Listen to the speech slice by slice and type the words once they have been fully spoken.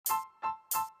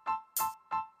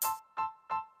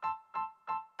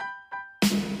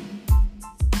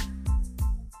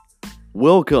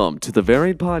Welcome to the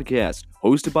Variant Podcast,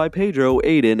 hosted by Pedro,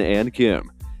 Aiden, and Kim.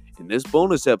 In this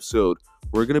bonus episode,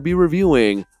 we're going to be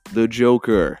reviewing The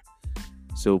Joker.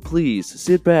 So please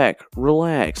sit back,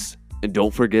 relax, and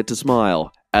don't forget to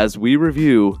smile as we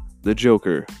review The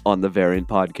Joker on the Variant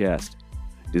Podcast.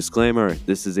 Disclaimer,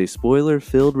 this is a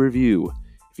spoiler-filled review.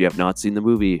 If you have not seen the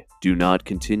movie, do not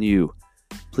continue.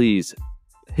 Please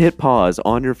hit pause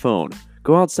on your phone.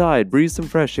 Go outside, breathe some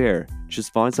fresh air.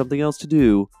 Just find something else to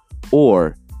do.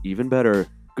 Or, even better,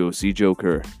 go see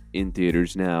Joker in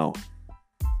theaters now.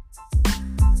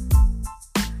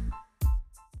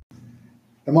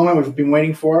 The moment we've been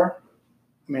waiting for,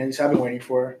 at least I've been waiting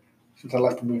for since I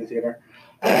left the movie theater.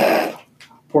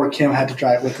 Poor Kim had to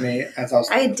drive with me as I was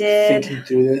thinking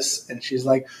through this, and she's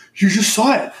like, "You just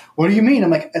saw it. What do you mean?" I'm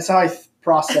like, "That's how I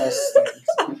process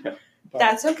things."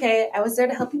 That's okay. I was there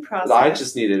to help you process. I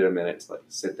just needed a minute to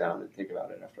sit down and think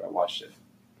about it after I watched it.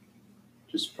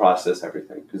 Just process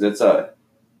everything, because it's a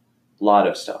lot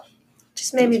of stuff.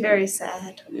 Just made me very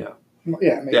sad. Yeah.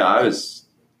 Yeah, it was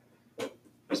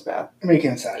bad.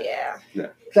 Making it sad. Yeah.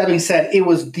 That being said, it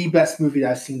was the best movie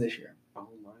that I've seen this year. Oh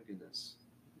my goodness.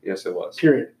 Yes, it was.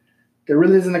 Period. There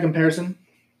really isn't a comparison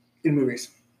in movies.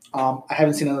 I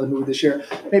haven't seen another movie this year.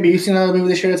 Maybe you've seen another movie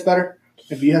this year that's better.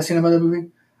 Maybe you have seen another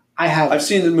movie. I have. I've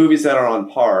seen the movies that are on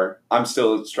par. I'm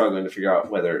still struggling to figure out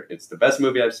whether it's the best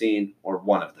movie I've seen or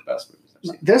one of the best movies I've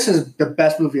seen. This is the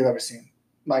best movie I've ever seen.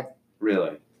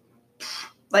 Really?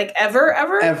 Like ever?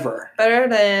 Ever. Better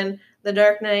than The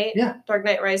Dark Knight? Yeah. Dark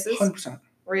Knight Rises? 100%.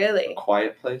 Really? A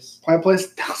Quiet Place? Quiet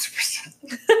Place?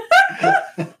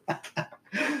 1,000%.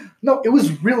 No, it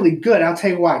was really good. I'll tell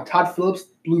you why. Todd Phillips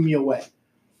blew me away.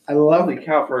 I love Holy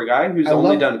cow, for a guy who's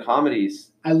only done comedies.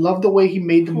 I love the way he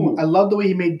made I love the way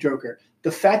he made Joker. The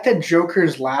fact that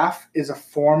Joker's laugh is a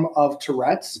form of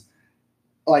Tourette's,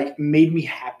 made me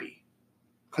happy,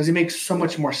 because it makes so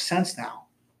much more sense now.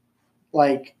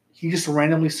 He just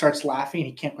randomly starts laughing and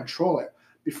he can't control it.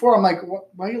 Before I'm like,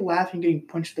 why are you laughing, getting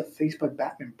punched in the face by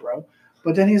Batman, bro?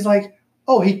 But then he's like,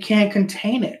 oh, he can't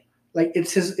contain it.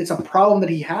 It's a problem that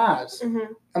he has.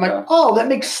 Mm-hmm. I'm like, oh, that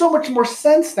makes so much more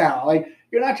sense now.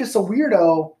 You're not just a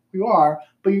weirdo. You are,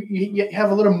 but you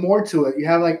have a little more to it. You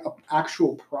have an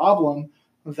actual problem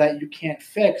that you can't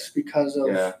fix because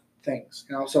of things.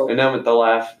 So and then with the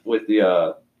laugh, with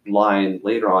the line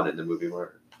later on in the movie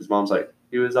where his mom's like,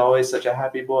 he was always such a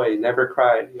happy boy. He never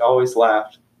cried. He always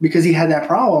laughed. Because he had that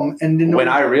problem. And when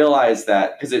I realized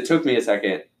that, because it took me a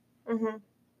second,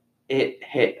 it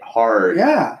hit hard.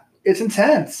 Yeah, it's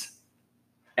intense.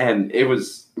 And it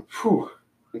was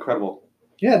incredible.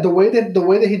 Yeah, the way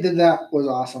that he did that was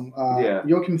awesome.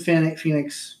 Joaquin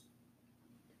Phoenix.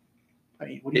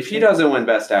 If he doesn't win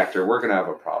Best Actor, we're gonna have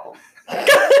a problem.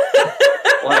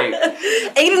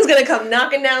 Aiden's gonna come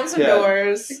knocking down some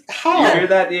doors. How? You hear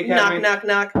that, the Academy? Knock,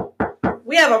 knock, knock.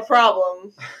 We have a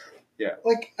problem. Yeah.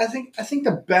 I think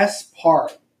the best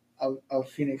part of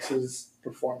Phoenix's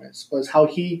performance was how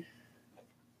he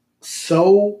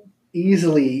so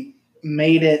easily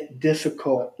made it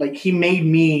difficult. He made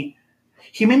me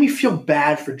feel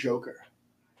bad for Joker.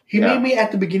 He made me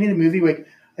at the beginning of the movie, when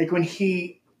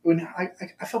I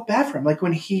felt bad for him.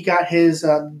 When he got his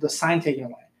the sign taken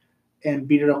away and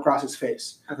beat it across his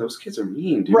face. God, those kids are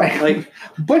mean, dude. Right.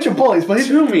 Bunch of bullies, but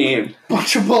too mean.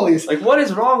 Bunch of bullies. What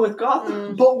is wrong with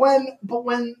Gotham? But when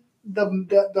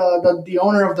the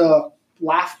owner of the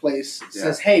laugh place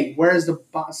says, "Hey, where's the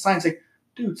sign?" It's like,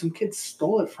 dude, some kid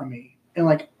stole it from me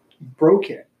and broke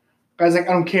it. Guy's like,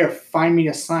 I don't care. Find me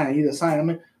a sign. I need a sign. I'm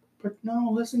like, but no,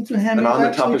 listen to him. And it's on the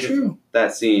actually topic true. of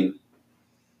that scene,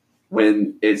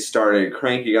 when it started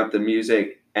cranking up the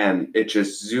music and it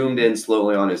just zoomed in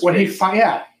slowly on his face.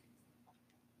 I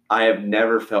have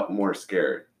never felt more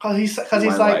scared. Because he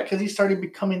started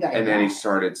becoming that guy. And then he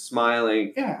started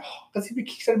smiling. Yeah, because he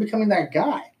started becoming that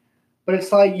guy. But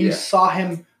it's you saw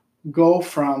him go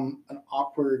from an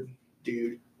awkward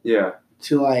dude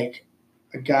to a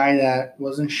guy that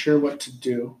wasn't sure what to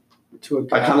do to a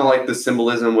guy. I kind of like the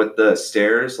symbolism with the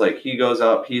stairs. He goes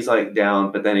up, he's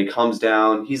down, but then he comes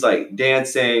down. He's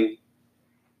dancing,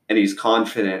 and he's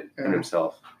confident in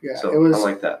himself. Yeah, so I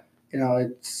like that.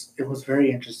 It was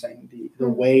very interesting the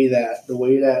way that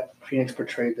Phoenix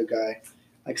portrayed the guy,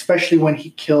 especially when he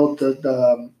killed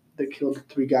the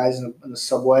three guys in the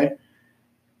subway,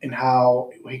 and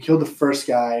how he killed the first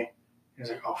guy. He's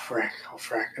like, oh frick.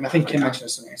 And I think Kim mentioned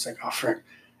this to me. It's like, oh frick.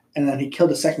 And then he killed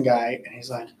the second guy, and he's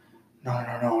like, no,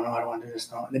 I don't want to do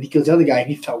this, no. And then he kills the other guy, and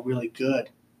he felt really good.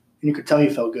 And you could tell he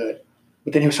felt good.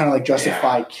 But then he was trying to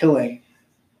justify killing.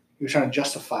 He was trying to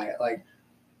justify it.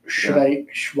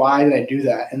 Why did I do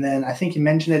that? And then I think he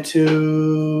mentioned it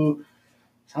to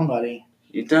Somebody.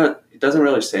 He doesn't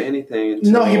really say anything.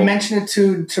 Until... No, he mentioned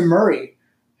it to Murray.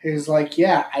 He was like,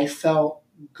 "Yeah, I felt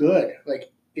good."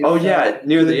 Like,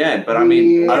 near the end. But I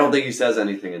mean, I don't think he says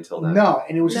anything until then. No,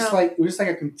 and it was just like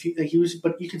a confused. Like he was,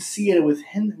 but you could see it with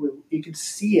him. You could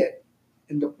see it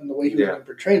in the way he was being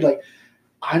portrayed. Like,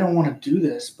 I don't want to do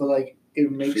this, but like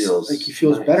it makes he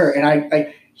feels nice. Better. And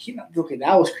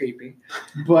that was creepy,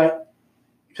 but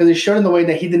because he showed in the way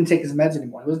that he didn't take his meds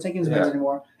anymore. He wasn't taking his meds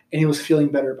anymore, and he was feeling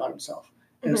better about himself.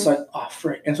 And it's like, oh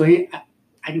frick! And so I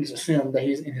can just assume that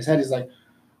he's in his head. He's like,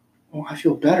 oh, I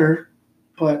feel better,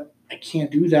 but I can't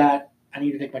do that. I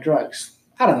need to take my drugs.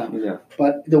 I don't know. Yeah.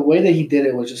 But the way that he did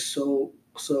it was just so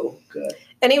good.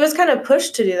 And he was kind of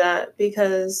pushed to do that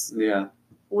because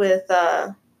with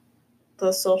the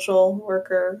social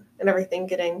worker and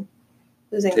everything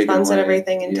losing taken funds away. And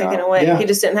everything and taken away. Yeah. He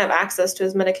just didn't have access to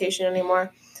his medication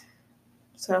anymore.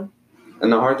 So.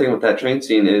 And the hard thing with that train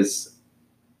scene is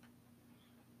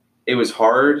it was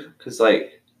hard because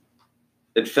like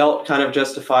it felt kind of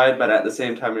justified, but at the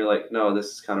same time you're like, no, this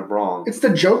is kind of wrong. It's the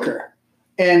Joker.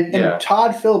 And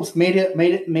Todd Phillips made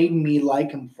me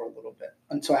like him for a little bit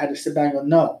until I had to sit back and go,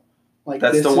 no. Like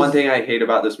that's the one thing I hate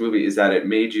about this movie is that it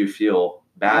made you feel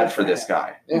bad for this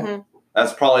guy. Yeah. Mm-hmm.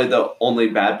 That's probably the only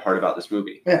bad part about this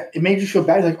movie. Yeah, it made you feel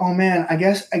bad. Like, oh man, I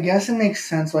guess it makes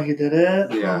sense why he did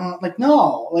it. Yeah. Like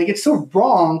no, like it's so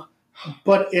wrong,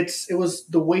 but it was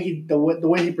the way he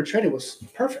portrayed it was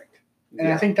perfect, and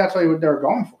I think that's what they were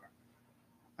going for.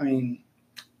 I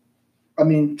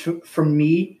mean, for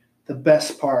me, the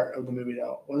best part of the movie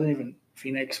though wasn't even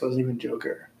Phoenix, wasn't even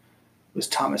Joker, it was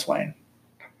Thomas Wayne.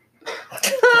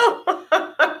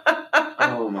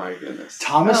 Oh my goodness.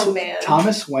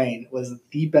 Thomas Wayne was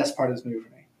the best part of this movie for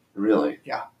me. Really?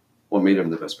 Yeah. What made him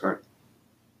the best part?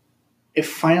 It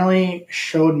finally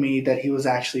showed me that he was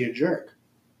actually a jerk.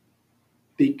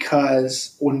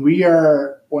 Because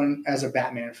as a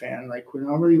Batman fan, like we're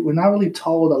not really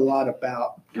told a lot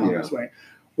about Thomas Wayne.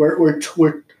 We're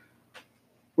told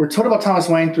about Thomas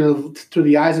Wayne through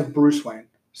the eyes of Bruce Wayne.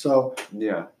 So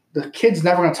the kid's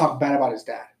never going to talk bad about his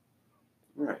dad.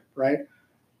 Right?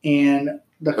 And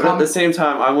but at the same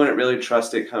time, I wouldn't really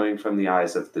trust it coming from the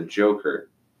eyes of the Joker.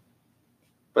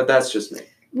 But that's just me.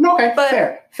 Okay,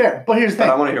 fair. But here's the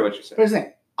thing. I want to hear what you're saying. Here's the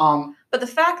thing. But the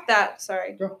fact that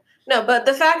but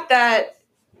the fact that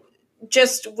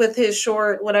just with his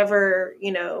short whatever,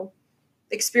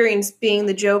 experience being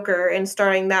the Joker and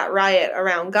starting that riot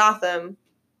around Gotham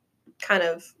kind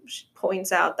of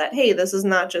points out that, hey, this is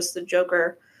not just the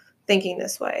Joker thinking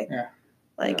this way. Yeah.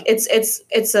 Like it's a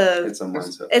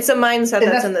mindset. It's a mindset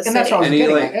that's in the city. And that's what I was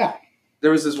getting at, yeah. There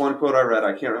was this one quote I read.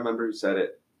 I can't remember who said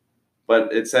it,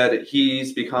 but it said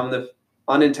he's become the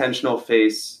unintentional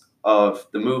face of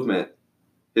the movement.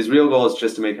 His real goal is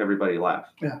just to make everybody laugh.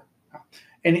 Yeah,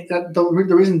 and the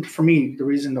reason for me,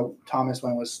 that Thomas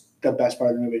Wayne was the best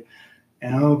part of the movie.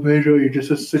 And Pedro, you're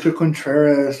just such a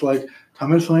Contreras. Like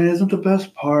Thomas Wayne isn't the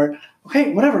best part.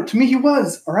 Okay, whatever. To me, he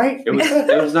was, all right? It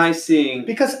was nice seeing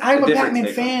because I'm a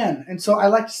Batman fan, and so I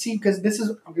like to see because this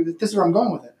is where I'm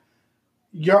going with it.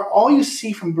 All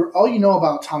you know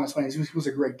about Thomas Wayne is he was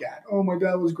a great dad. Oh, my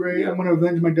dad was great. I'm going to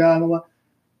avenge my dad. Blah, blah.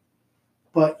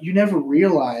 But you never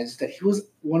realized that he was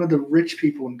one of the rich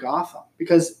people in Gotham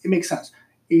because it makes sense.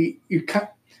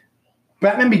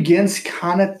 Batman Begins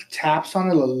kind of taps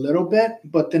on it a little bit,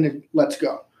 but then it lets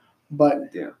go. But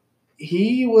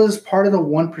he was part of the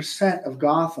 1% of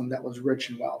Gotham that was rich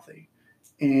and wealthy.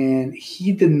 And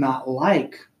he did not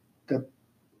like the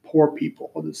poor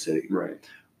people of the city. Right.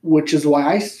 Which is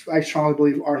why I strongly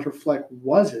believe Arthur Fleck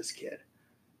was his kid.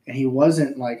 And he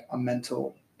wasn't like a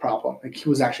mental problem. Like he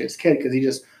was actually his kid because he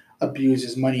just abused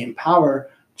his money and power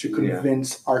to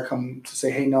convince Arkham to say,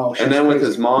 hey, no. And then with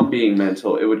his mom being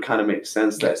mental, it would kind of make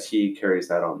sense that he carries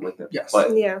that on with him. Yes.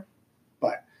 But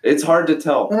it's hard to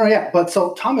tell. No. But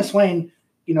so Thomas Wayne,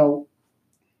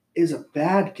 is a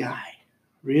bad guy.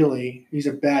 Really. He's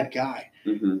a bad guy.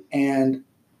 Mm-hmm. And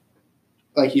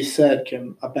like you said,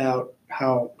 Kim, about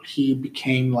how he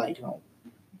became like,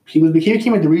 he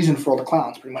became the reason for all the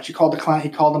clowns, pretty much. He called them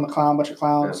a clown, bunch of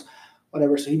clowns,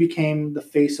 whatever. So he became the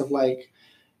face of like,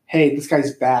 hey, this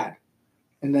guy's bad.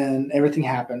 And then everything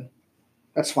happened.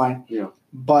 That's fine. Yeah.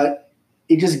 But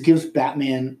it just gives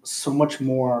Batman so much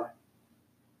more.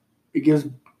 It gives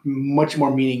much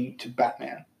more meaning to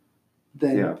Batman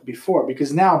than before.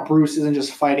 Because now Bruce isn't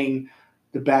just fighting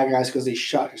the bad guys because they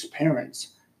shot his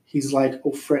parents. He's like,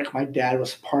 oh, frick, my dad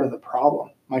was part of the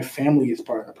problem. My family is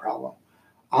part of the problem.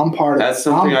 That's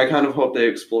something I kind of hope they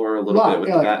explore a little bit with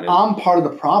Batman. I'm part of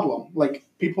the problem. Like,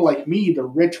 people like me, the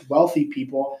rich, wealthy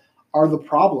people, are the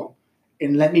problem.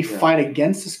 and let me fight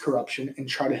against this corruption and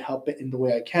try to help it in the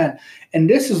way I can. And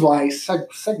this is why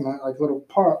segment, like little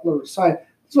side.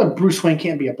 This is why Bruce Wayne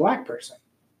can't be a black person.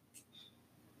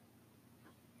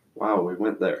 Wow, we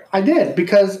went there. I did,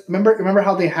 because remember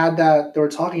how they had that? They were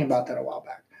talking about that a while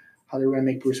back. How they were going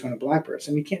to make Bruce Wayne a black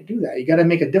person. You can't do that. You got to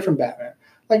make a different Batman,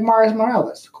 like Miles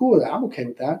Morales. Cool with that. I'm okay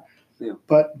with that. Yeah.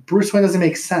 But Bruce Wayne doesn't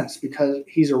make sense because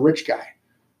he's a rich guy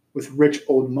with rich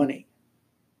old money.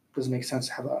 Doesn't make sense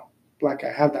to have a black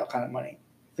guy have that kind of money.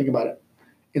 Think about it.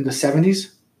 In the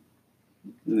 70s.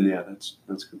 Yeah, that's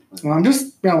a good point. Well, I'm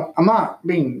just, I'm not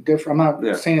being different. I'm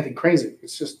not saying anything crazy.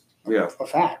 It's just a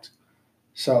fact.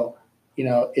 So,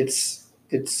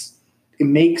 it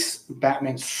makes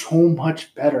Batman so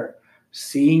much better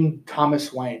seeing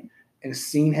Thomas Wayne and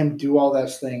seeing him do all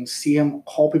those things, see him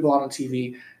call people out on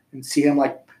TV and see him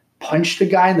like punch the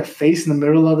guy in the face in the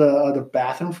middle of the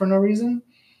bathroom for no reason.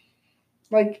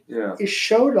 Like, it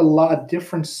showed a lot of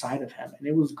different side of him, and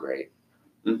it was great.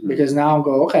 Mm-hmm. Because now I'm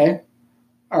going, okay,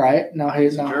 all right, now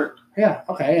he's a jerk. Yeah,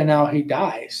 okay, and now he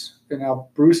dies. And now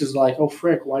Bruce is like, oh,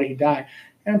 frick, why did he die?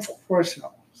 And of course,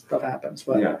 stuff happens.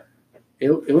 But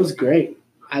it was great.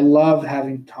 I love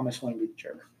having Thomas Wayne be the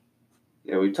Joker.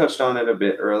 Yeah, we touched on it a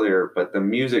bit earlier, but the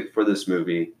music for this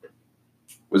movie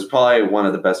was probably one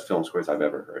of the best film scores I've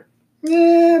ever heard.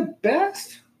 Yeah,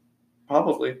 best?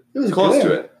 Probably. It was close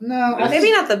to it. No,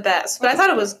 maybe not the best, but I thought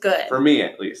it was good. For me,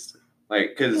 at least.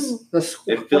 Like, because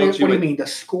it filled what do you mean? The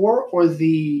score or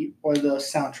the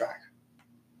soundtrack?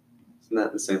 Isn't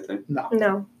that the same thing?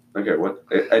 No. Okay, what?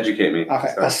 Educate me.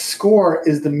 Okay, a score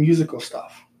is the musical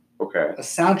stuff. Okay. A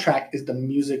soundtrack is the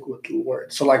music with the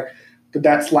words. So, like,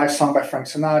 That's Life Song by Frank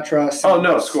Sinatra.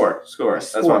 Score.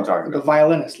 That's what I'm talking about. The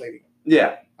violinist lady.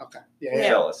 Yeah. Okay. Yeah.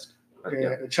 Cellist.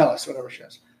 Yeah, the cellist, whatever she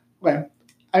is. Okay.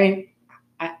 I mean,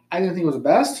 I didn't think it was the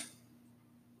best.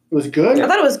 It was good. I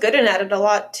thought it was good and added a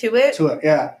lot to it.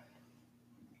 Yeah.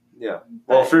 Yeah.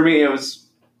 Well, for me, it was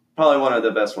probably one of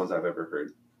the best ones I've ever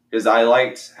heard. Because I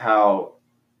liked how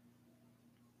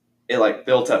it like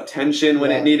built up tension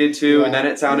when it needed to, and then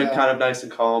it sounded kind of nice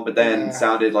and calm, but then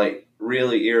sounded like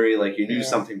really eerie, like you knew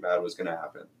something bad was going to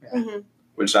happen,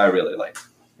 which I really liked.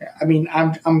 Yeah, I mean,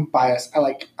 I'm biased. I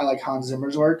like Hans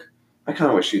Zimmer's work. I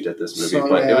kind of wish he did this movie,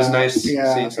 but it was nice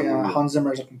seeing someone. Hans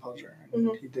Zimmer's a composer.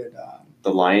 Mm-hmm. He did The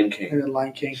Lion King. He did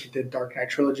Lion King. He did Dark Knight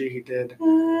trilogy. He did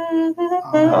X-Men,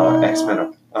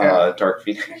 Dark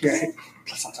Phoenix. Yeah,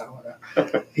 let's not talk about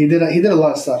that. He did a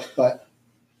lot of stuff, but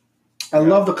I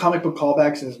love the comic book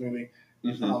callbacks in this movie.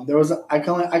 Mm-hmm. There was I could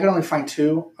only find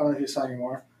two. I don't know if you saw any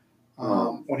more.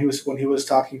 When he was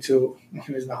talking to when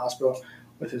he was in the hospital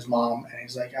with his mom, and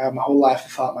he's like, my whole life I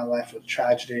thought my life was a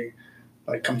tragedy,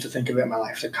 but come to think of it, my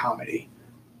life's a comedy.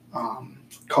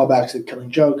 Callback to the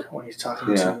Killing Joke when he's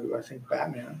talking to I think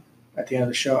Batman at the end of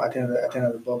the show, at the end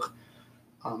of the book.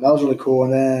 That was really cool.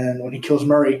 And then when he kills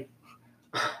Murray,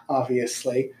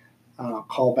 obviously,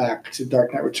 call back to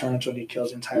Dark Knight Returns when he kills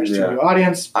the entire studio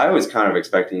audience. I was kind of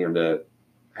expecting him to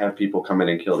have people come in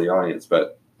and kill the audience,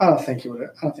 but I don't think he would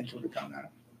have done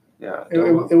that. Yeah,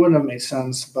 it wouldn't have made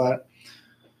sense. But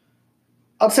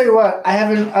I'll tell you what,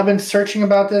 I've been searching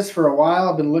about this for a while.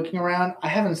 I've been looking around. I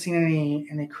haven't seen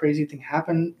any crazy thing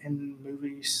happen in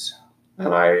movies.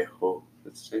 And I hope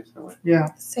it stays that way.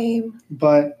 Yeah. Same.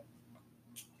 But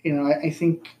I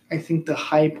think the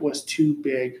hype was too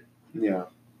big. Yeah.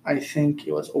 I think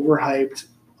it was overhyped.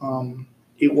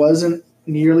 It wasn't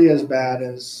nearly as bad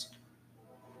as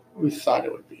we thought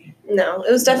it would be. No,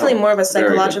 it was definitely more of a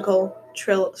psychological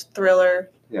thriller.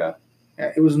 Yeah.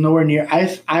 Yeah, it was nowhere near.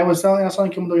 I was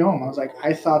telling Kim to go home. I was like,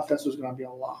 I thought this was going to be a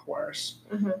lot worse.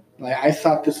 Mm-hmm. Like, I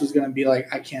thought this was going to be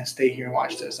like, I can't stay here and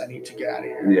watch this. I need to get out of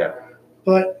here. Yeah.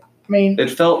 But, I mean...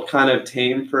 It felt kind of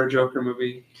tame for a Joker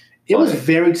movie. It was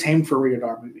very tame for a rated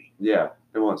R movie. Yeah,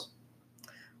 it was.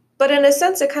 But in a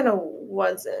sense, it kind of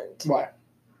wasn't. Why?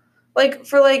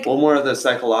 Well, more of the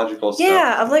psychological stuff.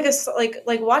 Yeah, of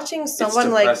like watching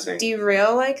someone like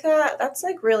derail like that. That's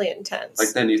like really intense.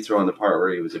 Like then you throw in the part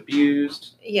where he was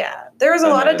abused. Yeah, there was a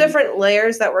lot of different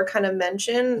layers that were kind of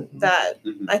mentioned that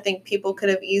I think people could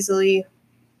have easily,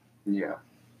 made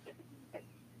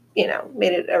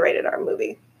it a rated R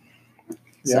movie.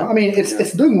 Yeah, so, I mean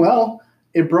it's doing well.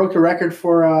 It broke the record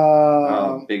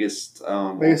for biggest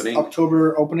opening.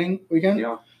 October opening weekend.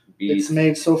 Yeah. It's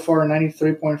made so far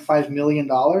 $93.5 million.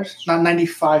 Not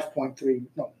 95.3.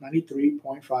 No,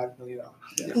 $93.5 million.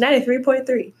 Yes.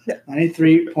 93.3.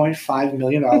 $93.5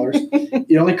 million.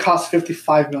 It only cost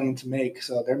 $55 million to make,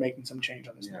 so they're making some change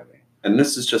on this movie. And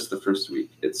this is just the first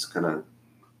week. It's gonna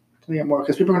get more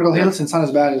because people are gonna go, hey, listen, it's not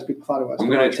as bad as people thought it was.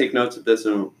 I'm gonna take notes of this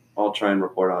and I'll try and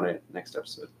report on it next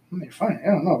episode. Fine. I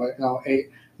don't know,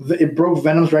 but it broke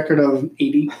Venom's record of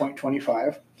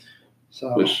 80.25.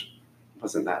 So Which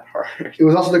wasn't that hard. It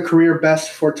was also the career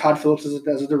best for Todd Phillips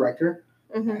as a director.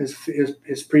 Mm-hmm.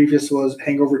 His previous was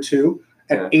Hangover 2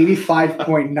 at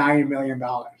 $85.9 million.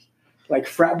 Like,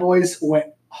 frat boys went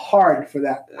hard for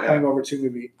that Hangover 2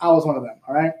 movie. I was one of them,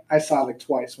 all right? I saw it like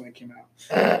twice when it came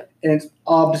out. And it's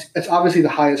obviously the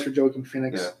highest for Joaquin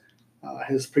Phoenix. Yeah.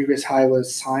 His previous high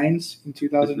was Signs in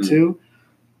 2002,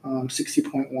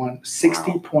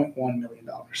 $60.1 million.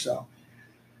 So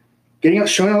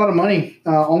showing a lot of money.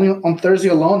 Only on Thursday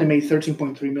alone, they made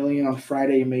 $13.3 million. On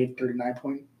Friday, they made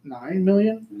 $39.9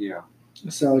 million. Yeah.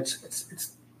 So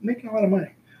it's making a lot of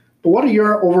money. But what are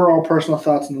your overall personal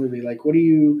thoughts on the movie? Like, what do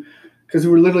you? Because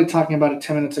we were literally talking about it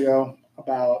 10 minutes ago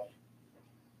about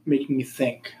making me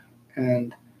think,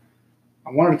 and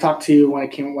I wanted to talk to you when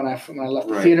I left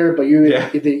the theater, but you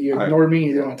ignored me.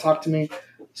 You didn't want to talk to me.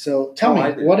 So tell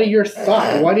me, what are your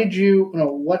thoughts? Why did you?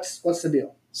 What's the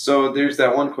deal? So there's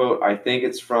that one quote. I think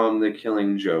it's from The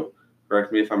Killing Joke.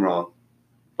 Correct me if I'm wrong,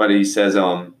 but he says,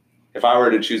 "If I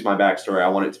were to choose my backstory, I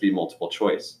want it to be multiple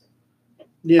choice."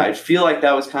 Yeah, I feel like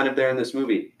that was kind of there in this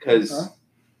movie because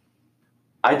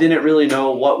I didn't really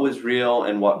know what was real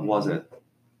and what wasn't.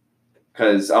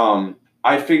 Because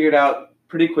I figured out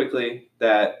pretty quickly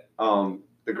that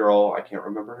the girl, I can't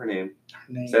remember her name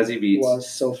Zazie Beetz was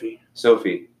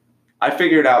Sophie. I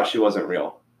figured out she wasn't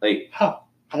real. Like, how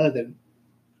did they?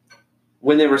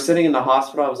 When they were sitting in the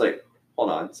hospital, I was like, hold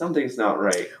on, something's not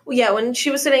right. Well, yeah, when she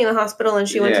was sitting in the hospital and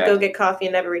she went to go get coffee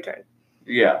and never returned.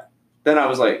 Yeah. Then I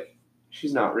was like,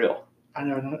 she's not real. I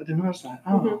didn't notice that.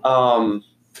 Oh. Mm-hmm.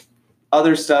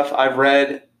 Other stuff I've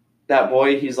read, that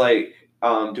boy he's like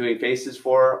doing faces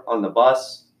for on the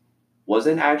bus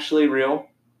wasn't actually real.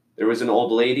 There was an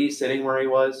old lady sitting where he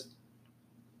was,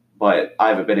 but I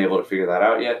haven't been able to figure that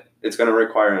out yet. It's going to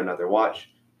require another watch.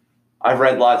 I've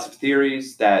read lots of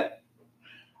theories that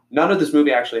none of this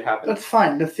movie actually happened. That's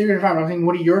fine. The theory is fine. I think,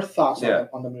 what are your thoughts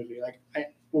on the movie? Like,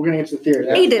 we're going to get to the theory.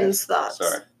 Aiden's thoughts.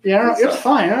 Sorry. Yeah, it's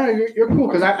fine. You're cool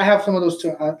because I have some of those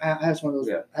too. I have some of those.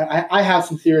 Yeah. I have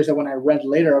some theories that when I read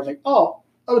later, I was like, oh,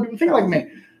 other people think like me.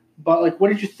 But like, what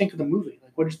did you think of the movie?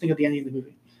 Like, what did you think of the ending of the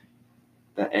movie?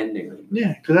 The ending of the movie?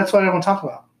 Yeah, because that's what I want to talk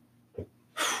about.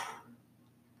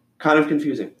 Kind of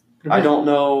confusing. I don't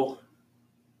know.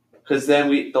 Because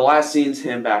then the last scene's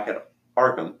him back at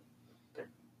Arkham.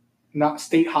 Not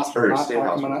State Hospital. Not State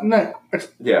Arkham. Hospital. No, it's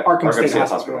Arkham State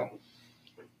Hospital.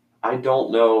 I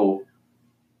don't know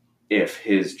if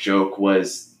his joke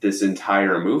was this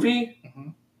entire movie,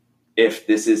 if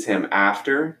this is him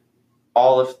after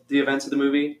all of the events of the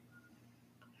movie,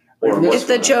 or if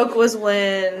the joke was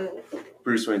when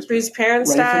Bruce Wayne's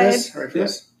parents died. Ready for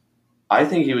this? I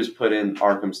think he was put in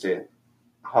Arkham State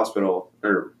Hospital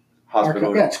or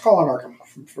hospital. Arkham. Yeah, it's called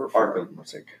Arkham for Arkham.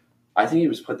 I think he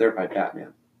was put there by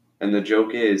Batman, and the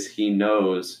joke is he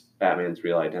knows Batman's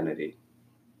real identity.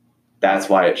 That's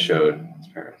why it showed his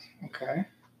parents. Okay.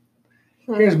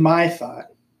 Here's my thought.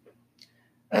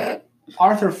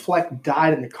 Arthur Fleck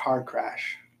died in the car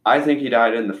crash. I think he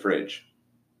died in the fridge.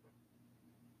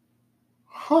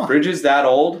 Huh. Fridge is that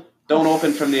old? Don't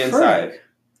open from the inside.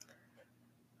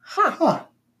 Huh.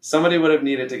 Somebody would have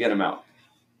needed to get him out.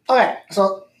 Okay,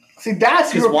 so see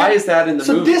that's because why is that in the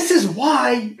movie? So this is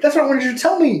why. That's what I wanted you to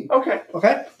tell me. Okay,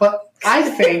 but I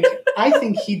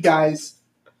think he dies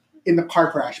in the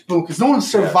car crash. Boom, because no one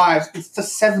survives. Yeah. It's the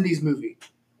 70s movie,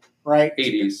 right?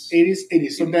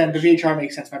 80s. So then the VHR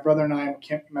makes sense. My brother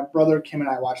Kim and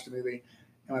I watched the movie,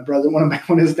 and my brother one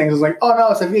of his things was like, "Oh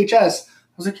no, it's a VHS." I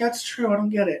was like, "Yeah, it's true. I don't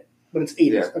get it." But it's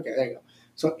 80s. Yeah. Okay, there you go.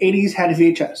 So 80s had a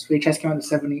VHS. VHS came out in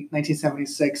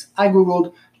 1976. I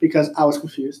Googled because I was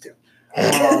confused too.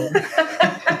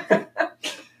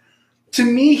 To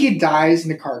me, he dies in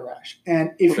the car crash.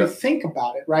 And if you think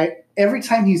about it, right, every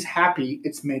time he's happy,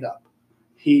 it's made up.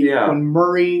 When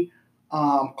Murray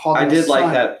called him his son. I did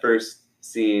like that first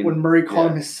scene. When Murray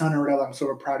called him his son or whatever, I'm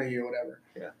so proud of you or whatever.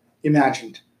 Yeah.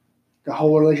 Imagined. The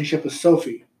whole relationship with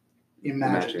Sophie.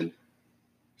 Imagined.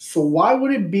 So why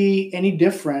would it be any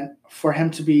different for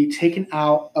him to be taken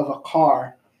out of a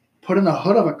car, put in the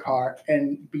hood of a car,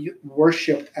 and be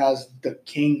worshipped as the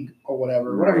king or whatever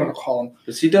you want to call him?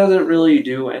 Because he doesn't really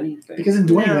do anything. He doesn't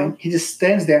do anything. He just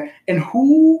stands there. And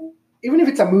even if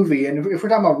it's a movie, and if we're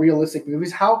talking about realistic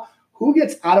movies, who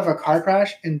gets out of a car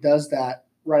crash and does that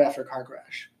right after a car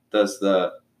crash? Does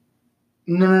the...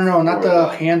 No, not the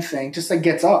hand thing. Just like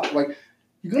gets up. Like,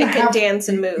 you're gonna can dance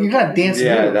and move. You gotta dance and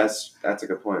move. Yeah, that's a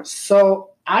good point.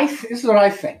 So this is what I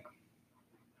think,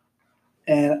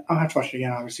 and I'll have to watch it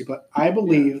again, obviously. But I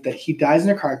believe that he dies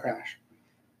in a car crash.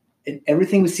 And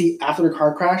everything we see after the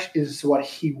car crash is what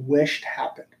he wished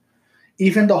happened.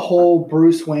 Even the whole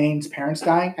Bruce Wayne's parents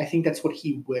dying, I think that's what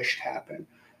he wished happened.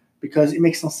 Because it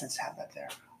makes no sense to have that there.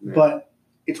 Yeah. But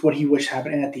it's what he wished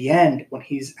happened. And at the end, when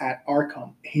he's at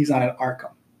Arkham, he's not at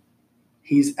Arkham.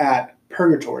 He's at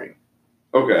Purgatory.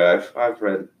 Okay, I've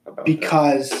read about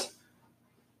because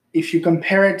if you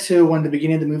compare it to when the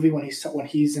beginning of the movie when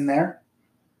he's in there,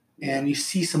 and you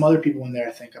see some other people in there,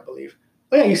 I believe.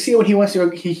 Oh yeah, you see when he went to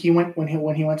when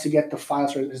he went to get the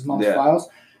files or his mom's files.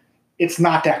 It's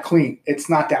not that clean. It's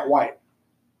not that white.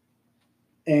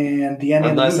 And the end.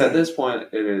 Unless at this point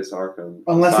it is Arkham.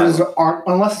 Unless it's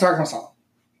Arkham Asylum.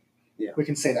 Yeah, we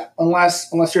can say that.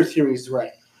 Unless your theory is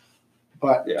right,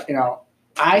 but you know.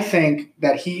 I think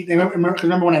that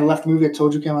remember when I left the movie, I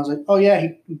told you, Kim, I was like, oh yeah,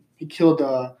 he killed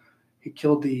the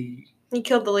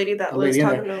lady that was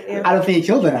talking about. Yeah. I don't think he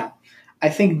killed her now. I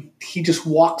think he just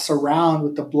walks around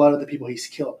with the blood of the people he's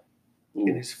killed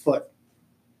in his foot.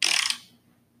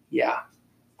 Yeah.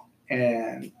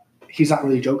 And he's not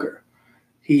really Joker.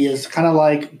 He is kind of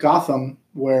like Gotham,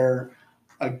 where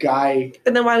a guy.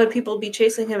 But then why would people be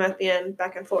chasing him at the end,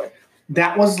 back and forth?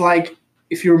 That was like.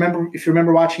 If you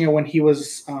remember watching it when he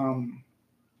was in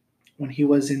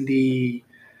the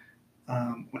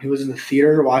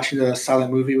theater watching the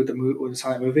silent movie with the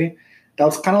silent movie, that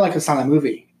was kind of like a silent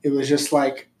movie. It was just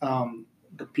like the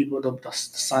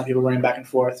silent people running back and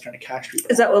forth trying to catch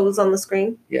people. Is that what was on the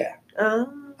screen? Yeah.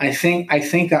 I think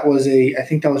that was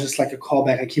just like a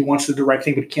callback. Like he wants to do the right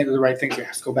thing, but he can't do the right thing, so he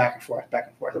has to go back and forth.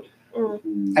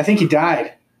 Mm. I think he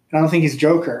died, and I don't think he's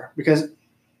Joker because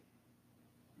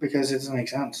it doesn't make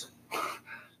sense.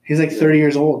 He's like 30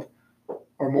 years old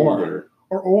or more.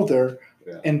 Or older.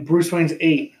 Yeah. And Bruce Wayne's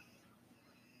 8.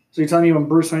 So you're telling me when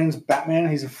Bruce Wayne's Batman,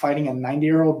 he's fighting a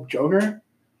 90-year-old Joker?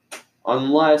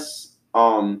 Unless,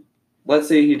 let's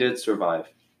say he did survive.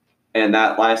 And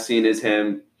that last scene is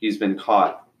him, he's been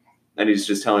caught. And he's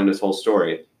just telling this whole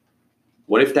story.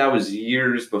 What if that was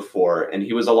years before and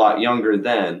he was a lot younger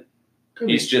then?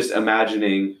 He's just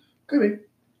imagining. Could be.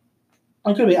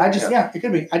 It could be. It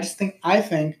could be. I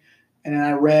think, and then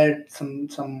I read some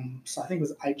I think it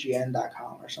was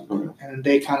IGN.com or something, and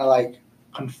they kind of like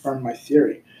confirmed my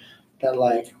theory that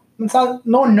like no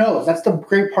one knows. That's the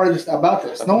great part of this about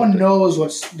this. No one knows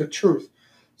what's the truth.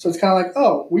 So it's kind of like,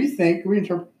 oh, we interpret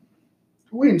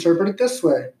it this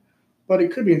way, but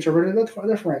it could be interpreted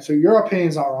different. So your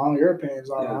opinion's not wrong. Your opinion's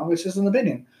not wrong. It's just an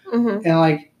opinion. Mm-hmm. And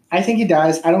like, I think he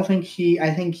dies. I think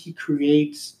he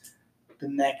creates. The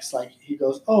next, like, he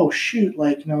goes, oh, shoot,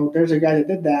 like, you know, there's a guy that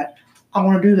did that. I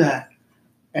want to do that.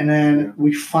 And then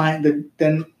we find that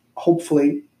then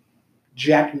hopefully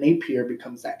Jack Napier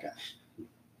becomes that guy.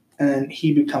 And then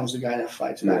he becomes the guy that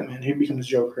fights Batman. He becomes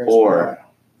Joker. Or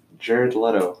Jared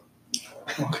Leto.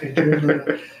 Okay, Jared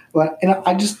Leto. But, and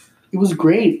it was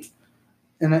great.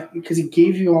 And because he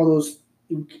gave you all those,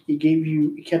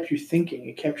 it kept you thinking.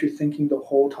 It kept you thinking the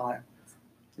whole time.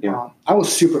 Yeah, I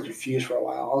was super confused for a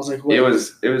while. I was like, "What?" It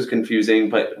was confusing,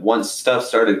 but once stuff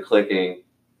started clicking,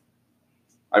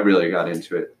 I really got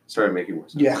into it. Started making more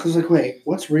sense. Yeah, I was like, "Wait,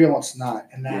 what's real? What's not?"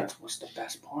 And that's what's the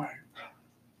best part.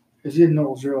 Because you didn't know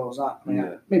what was real, what was not. I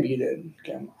mean, maybe you did.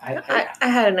 Okay. I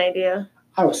had an idea.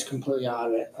 I was completely out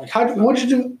of it. Like, what did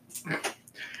you do?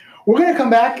 We're gonna come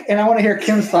back, and I want to hear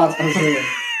Kim's thoughts on this movie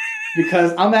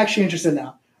because I'm actually interested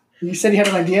now. You said you had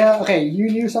an idea. Okay,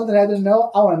 you knew something I didn't know.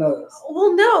 I want to know this.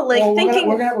 Well, no, like thinking.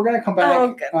 We're gonna come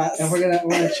back and we're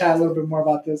gonna chat a little bit more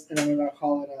about this, and then we're gonna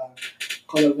call it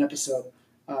an episode.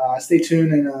 Stay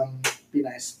tuned and be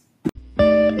nice.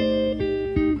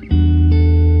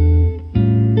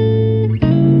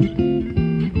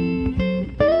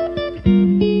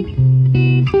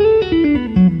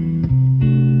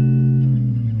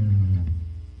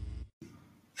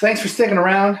 Thanks for sticking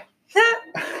around.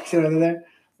 See what I did there?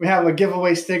 We have a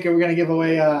giveaway sticker. We're going to give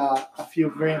away a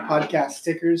few Variant Podcast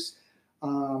stickers.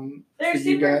 They're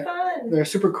super fun. They're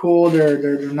super cool.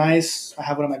 They're nice. I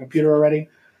have one on my computer already.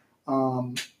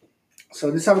 So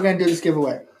this is how we're going to do this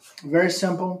giveaway. Very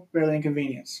simple, barely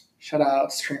inconvenience. Shout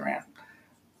out Street Rant.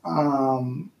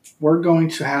 We're going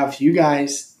to have you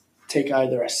guys take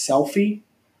either a selfie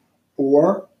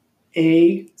or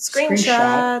a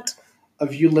screenshot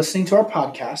of you listening to our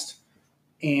podcast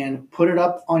and put it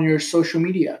up on your social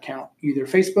media account, either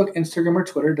Facebook, Instagram, or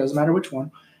Twitter, doesn't matter which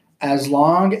one, as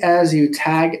long as you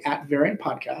tag at Variant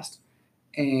Podcast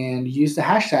and use the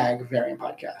hashtag Variant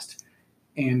Podcast.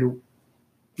 And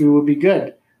we will be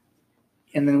good.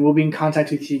 And then we'll be in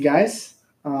contact with you guys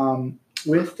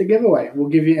with the giveaway. We'll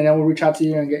give you, and then we'll reach out to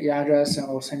you and get your address, and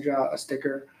we'll send you out a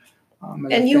sticker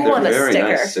And you want a very sticker.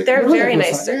 nice stickers. They're very Cool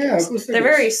nice stickers. Yeah, stickers. cool stickers.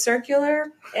 They're very circular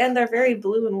and they're very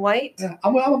blue and white. Yeah,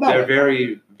 I'm about They're it.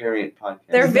 very variant podcast.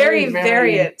 They're very Very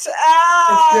variant.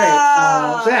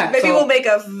 That's great. Maybe So- we'll make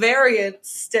a variant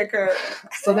sticker.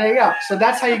 So there you go. So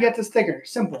that's how you get the sticker.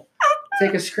 Simple.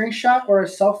 Take a screenshot or a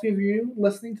selfie of you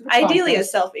listening to the Ideally a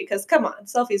podcast. selfie, because come on,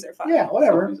 selfies are fun. Yeah,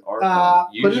 whatever. Selfies are fun.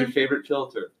 put Use it- your favorite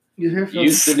filter. Use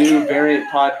Use the new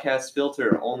variant podcast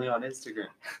filter only on Instagram.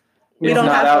 We It's don't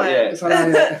not have out one. yet. It's not out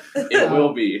yet. It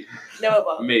will be. No, it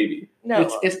won't. Maybe. No,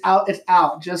 It's out. It's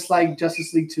out. Just like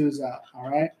Justice League 2 is out. All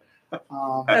right.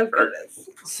 oh goodness.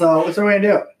 So that's what we're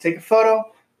gonna do. Take a photo,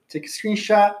 take a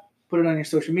screenshot, put it on your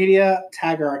social media,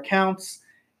 tag our accounts,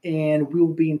 and we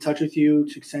will be in touch with you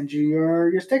to send you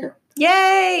your sticker.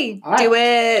 Yay! All right. Do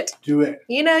it. Do it.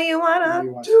 You know you wanna.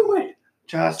 Do it.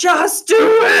 Just do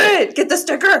it. Get the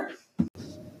sticker.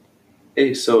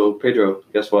 Hey, so Pedro,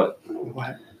 guess what?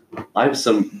 What? I have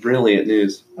some brilliant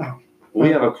news. Oh. We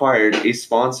have acquired a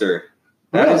sponsor.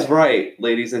 That Really? is right,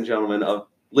 ladies and gentlemen, of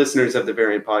listeners of the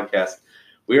Variant Podcast.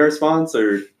 We are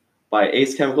sponsored by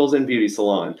Ace Chemicals and Beauty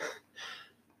Salon.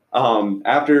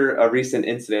 After a recent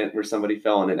incident where somebody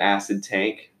fell in an acid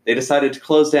tank, they decided to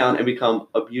close down and become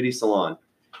a beauty salon.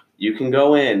 You can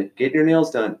go in, get your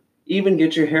nails done, even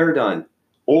get your hair done.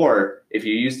 Or if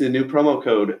you use the new promo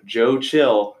code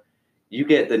JoeChill, you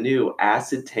get the new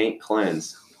Acid Tank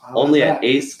Cleanse. How Only was at that?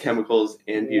 Ace Chemicals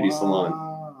and Beauty Salon.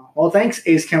 Wow. Well, thanks,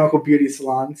 Ace Chemical Beauty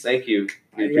Salons. Thank you.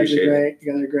 We You guys are appreciate it. great.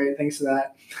 You guys are great. Thanks for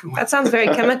that. That sounds very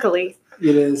chemically.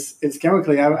 It is. It's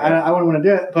chemically. I wouldn't want to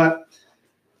do it, but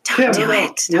Don't Kim, do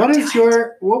it.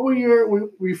 What were your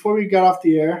before we got off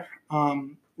the air?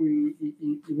 You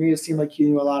made it seem like you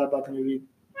knew a lot about the movie.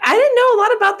 I didn't know a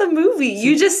lot about the movie.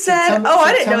 You just So said, tell me- "Oh, I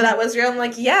so didn't tell know me- that was real." I'm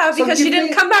like, "Yeah," So because give she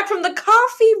didn't me- come back from the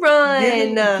coffee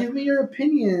run. Give me your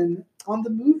opinion on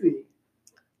the movie.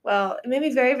 Well, it made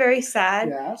me very, very sad.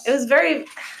 Yes. It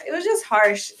was just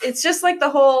harsh. It's just like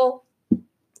the whole,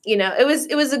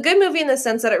 it was a good movie in the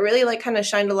sense that it really like kind of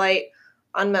shined a light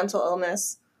on mental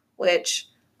illness, which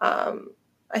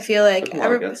I feel like Took a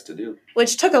lot of guts to do.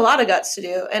 which took a lot of guts to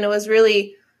do, and it was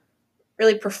really,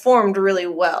 really performed really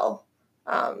well,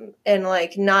 and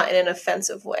like not in an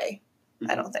offensive way.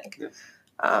 I don't think.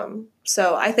 Yeah.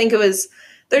 So I think it was.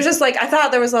 There's just like I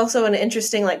thought there was also an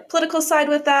interesting like political side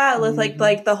with that, with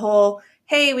like the whole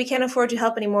hey, we can't afford your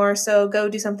help anymore, so go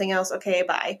do something else. Okay,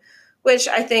 bye. Which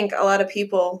I think a lot of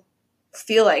people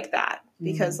feel like that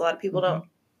because a lot of people don't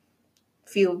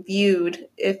feel viewed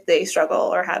if they struggle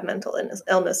or have mental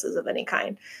illnesses of any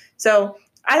kind. So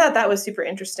I thought that was super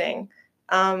interesting.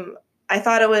 I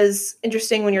thought it was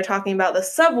interesting when you're talking about the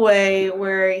subway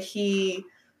where he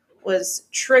was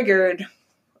triggered.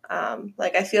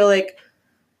 Like I feel like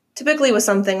typically with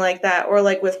something like that, or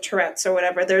like with Tourette's or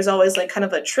whatever, there's always like kind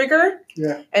of a trigger.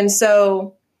 Yeah. And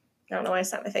so I don't know why I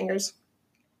snapped my fingers.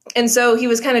 And so he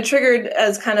was kind of triggered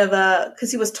as kind of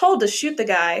because he was told to shoot the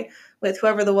guy with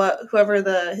whoever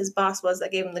his boss was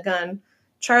that gave him the gun.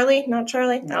 Charlie, not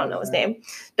Charlie. I don't know his name.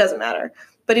 Doesn't matter.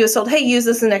 But he was told, hey, use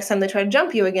this the next time they try to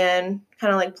jump you again,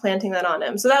 kind of like planting that on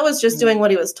him. So that was just doing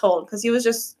what he was told because he was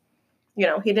just, he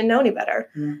didn't know any better.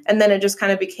 And then it just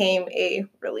kind of became a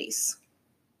release.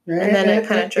 Yeah, And then it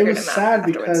kinda triggered It was him out sad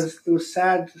afterwards. because it was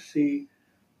sad to see,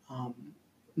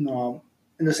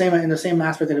 in the same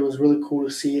aspect that it was really cool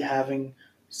to see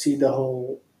the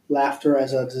whole laughter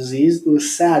as a disease. It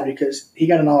was sad because he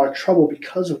got in a lot of trouble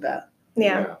because of that.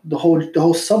 Yeah. The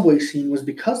whole subway scene was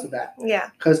because of that. Yeah.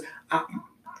 Because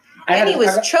He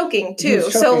was choking too.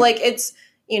 So choking. like it's,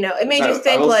 it made you I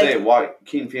think will like, say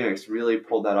Joaquin Phoenix really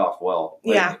pulled that off well.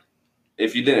 Like, Yeah.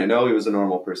 If you didn't know he was a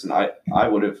normal person, I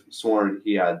would have sworn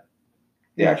he had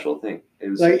the actual thing. It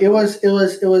was like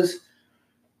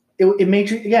it makes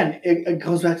you again. It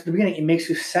goes back to the beginning. It makes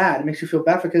you sad. It makes you feel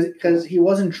bad because he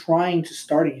wasn't trying to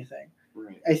start anything.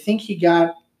 right. I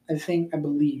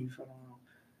believe I don't know,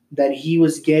 that he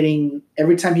was getting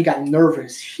every time he got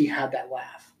nervous, he had that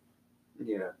laugh.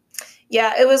 Yeah.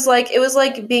 yeah, it was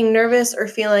like being nervous or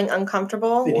feeling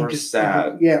uncomfortable That he Or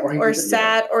sad. Yeah, or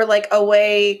sad or like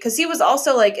away. Cause he was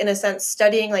also like, in a sense,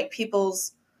 studying like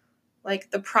people's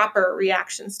like the proper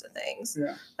reactions to things.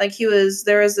 Yeah. Like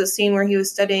there was a scene where he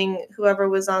was studying whoever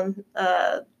was on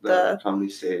The comedy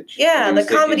stage. yeah, He the was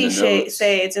taking comedy notes.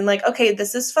 shades and like, okay,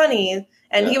 this is funny.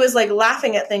 And he was like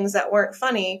laughing at things that weren't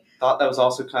funny. Thought that was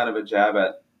also kind of a jab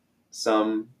at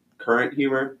some current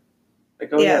humor.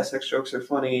 Like, sex jokes are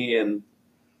funny, and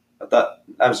I thought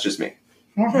that was just me.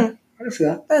 I can see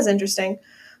that. That was interesting.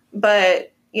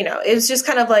 But, it was just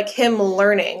kind of like him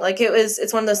learning. Like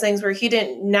it's one of those things where he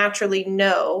didn't naturally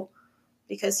know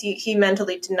because he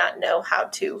mentally did not know how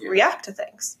to react to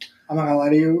things. I'm not gonna lie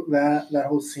to you. That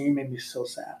whole scene made me so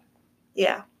sad.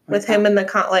 Yeah, with him in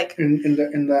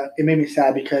the it made me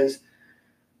sad because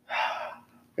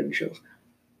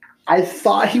I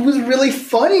thought he was really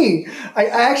funny. I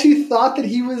actually thought that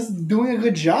he was doing a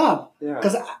good job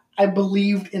because I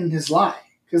believed in his lie.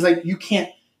 Because like you can't.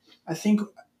 I think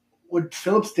what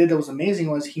Phillips did that was amazing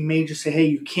was he made you say, "Hey,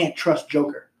 you can't trust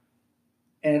Joker,"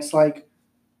 and it's like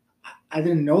I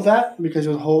didn't know that because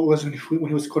it was when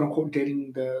he was quote unquote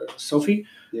dating the Sophie.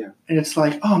 Yeah, and it's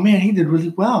like, oh man, he did really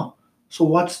well. So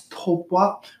what's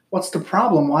the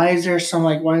problem? Why is there some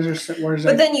like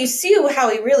But then you see how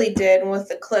he really did with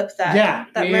the clip that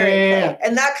Mary played,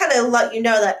 and that kind of let you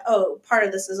know that part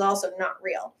of this is also not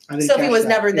real. Sophie was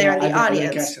never there in the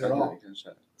audience. I didn't catch it at all.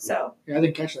 So I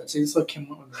didn't catch that. See, this is what Kim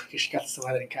went with. She got stuff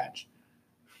I didn't catch.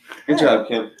 Good job,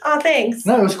 Kim. Oh, thanks.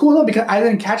 No, it was cool though because I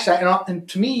didn't catch that, and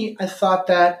to me, I thought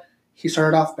that he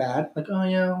started off bad, like oh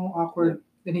yeah, awkward.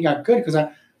 Then he got good because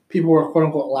people were quote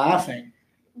unquote laughing.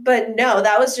 But no,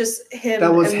 that was just him.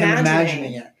 That was him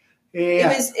imagining it.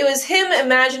 Yeah. It was him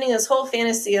imagining this whole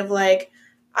fantasy of like,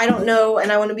 I don't know,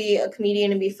 and I want to be a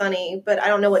comedian and be funny, but I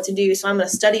don't know what to do, so I'm going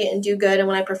to study it and do good. And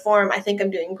when I perform, I think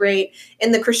I'm doing great.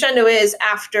 And the crescendo is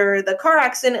after the car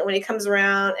accident when he comes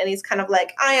around and he's kind of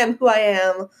like, I am who I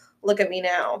am. Look at me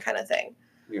now, kind of thing.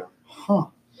 Yeah. Huh.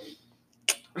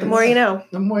 The more you know.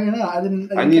 The more you know.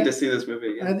 I need to see this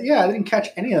movie again. I didn't catch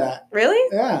any of that. Really?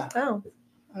 Yeah. Oh.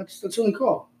 That's really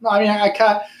cool. No, I mean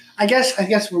I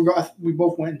guess we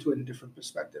both went into it in different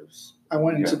perspectives. I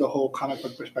went into the whole comic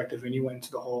book perspective, and you went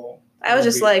into the whole. I was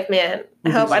just like, man, I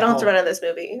hope I don't have to run out of this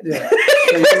movie. Yeah.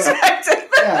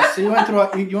 So you went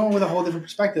with a whole different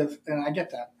perspective, and I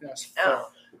get that. Yes. Oh.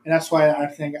 And that's why I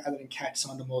think I didn't catch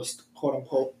some of the most quote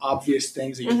unquote obvious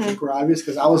things that you think were obvious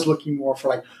because I was looking more for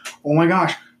like, oh my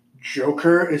gosh,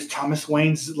 Joker is Thomas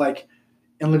Wayne's like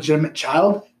illegitimate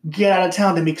child. Get out of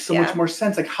town. That makes so much more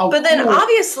sense. Like how. But then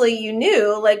obviously you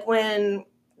knew like when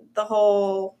the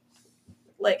whole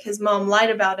like his mom lied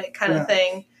about it kind of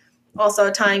thing, also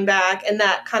tying back and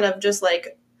that kind of just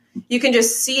like you can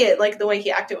just see it like the way he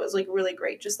acted was like really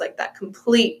great. Just like that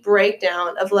complete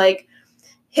breakdown of like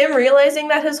him realizing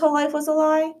that his whole life was a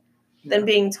lie, then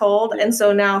being told, and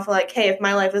so now for like, hey, if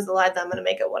my life is a lie, then I'm going to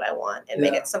make it what I want and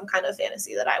make it some kind of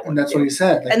fantasy that I want. And that's what he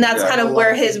said. Like, and that's kind of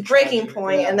where his breaking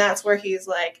point, and that's where he's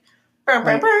like, burr,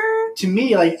 burr, burr. To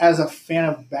me, like as a fan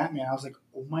of Batman, I was like,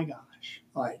 oh my gosh,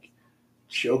 like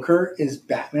Joker is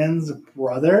Batman's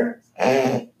brother.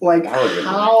 Like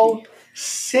how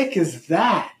sick is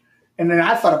that? And then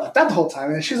I thought about that the whole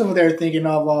time, and she's over there thinking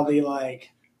of all the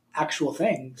like actual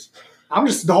things. I'm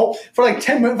just for like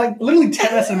 10 minutes, like literally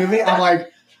 10 minutes in the movie, I'm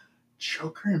like,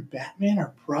 Joker and Batman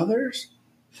are brothers?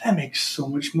 That makes so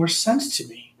much more sense to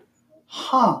me.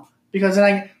 Huh. Because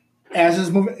then as this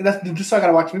movie, this I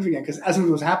gotta watch the movie again, because as the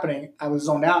movie was happening, I was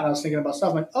zoned out and I was thinking about stuff.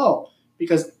 I'm like, oh,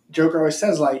 because Joker always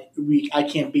says, like, I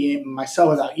can't be myself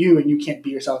without you, and you can't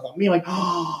be yourself without me. I'm like,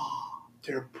 oh,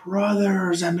 they're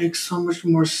brothers. That makes so much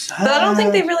more sense. But I don't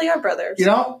think they really are brothers. You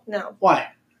know? No. Why?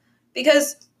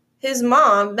 Because his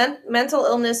mom, mental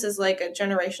illness is like a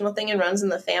generational thing and runs in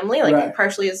the family. Like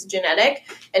partially is genetic.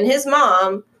 And his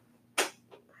mom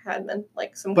had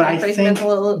like some kind of crazy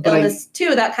mental illness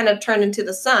too. That kind of turned into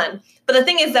the son. But the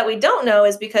thing is that we don't know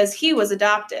is because he was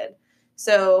adopted.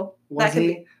 So was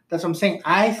he? That's what I'm saying.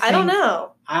 I don't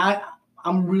know. I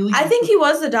think he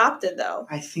was adopted though.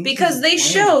 I think because they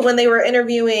showed when they were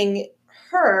interviewing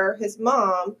her, his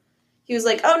mom. He was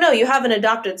like, oh, no, you have an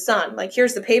adopted son. Like,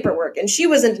 here's the paperwork. And she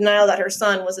was in denial that her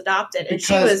son was adopted.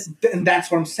 And that's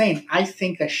what I'm saying. I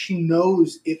think that she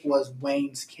knows it was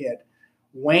Wayne's kid.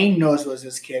 Wayne knows it was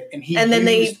his kid. And then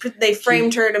they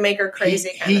framed her to make her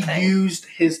crazy kind of thing. He used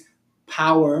his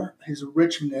power, his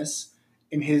richness,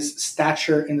 and his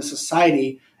stature in the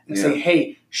society and say,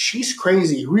 hey, she's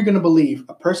crazy. Who are you going to believe?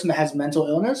 A person that has mental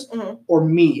illness or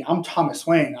me? I'm Thomas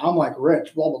Wayne. I'm like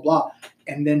rich, blah, blah, blah.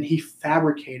 And then he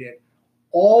fabricated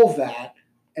all that,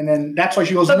 and then that's why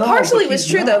she goes. But partially was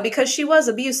true though because she was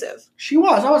abusive. She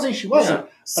was. I was saying she wasn't.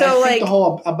 Yeah. So I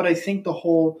think the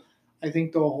whole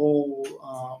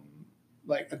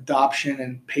like adoption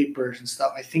and papers and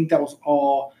stuff. I think that was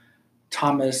all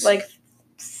Thomas like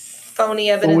phony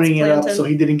evidence. Phoning it up so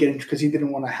he didn't get into because he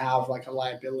didn't want to have like a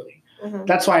liability.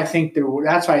 That's why I think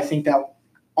that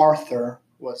Arthur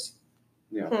was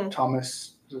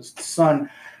Thomas' son.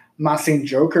 I'm not saying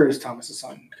Joker is Thomas'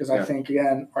 son because I think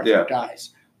again Arthur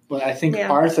dies, but I think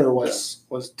Arthur was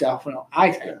definitely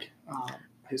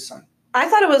his son. I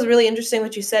thought it was really interesting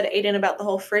what you said, Aiden, about the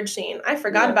whole fridge scene. I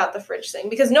forgot about the fridge thing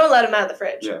because no one let him out of the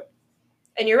fridge. Yeah,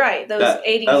 and you're right; those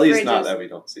 80 at least fridges, not that we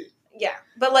don't see. Yeah,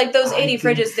 but like those I 80 didn't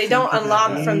fridges, they think don't of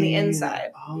unlock that. from the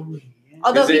inside. Oh, yeah.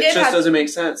 Although Because he it did just have, doesn't make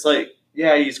sense. Like,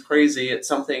 yeah, he's crazy. It's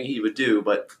something he would do,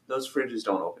 but those fridges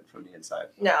don't open from the inside.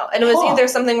 no, and it was either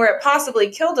something where it possibly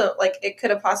killed him, like it could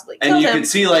have possibly killed And you him, could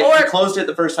see, like, or- he closed it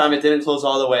the first time. It didn't close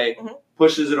all the way. Mhm.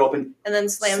 Pushes it open. and then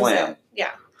slams Slam. it.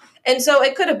 Yeah. And so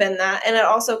it could have been that, and it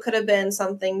also could have been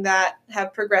something that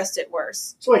have progressed it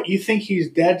worse. So wait, you think he's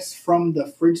dead from the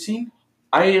fridge scene?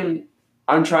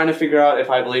 I'm trying to figure out if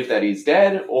I believe that he's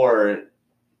dead or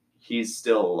he's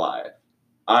still alive.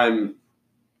 I'm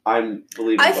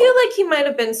believing. I both. feel like he might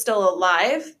have been still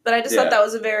alive, but I just Yeah. thought that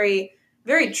was a very,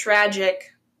 very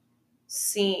tragic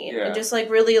scene. Yeah. And just like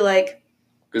really like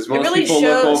Because most really people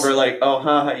look shows- over like,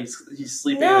 oh, he's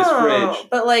sleeping in his fridge.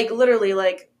 but like literally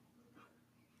like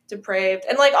depraved,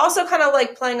 and like also kind of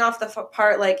like playing off the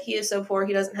part like he is so poor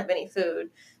he doesn't have any food.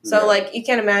 So Yeah. like you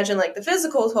can't imagine like the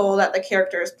physical toll that the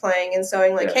character is playing and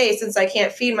showing like, Yeah. hey, since I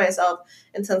can't feed myself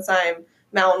and since I'm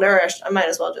malnourished, I might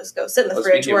as well just go sit in the Well,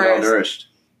 fridge. speaking of Whereas, malnourished,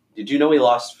 did you know he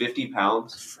lost 50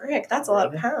 pounds? frick, that's a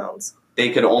lot of pounds. They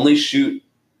could only shoot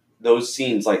those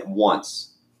scenes like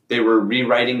once. They were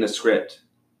rewriting the script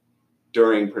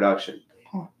during production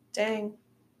Dang.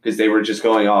 because they were just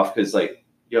going off because like,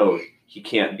 yo, he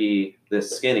can't be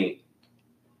this skinny.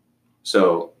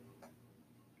 So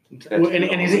Well, and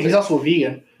he's also a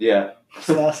vegan. yeah,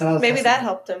 So Maybe that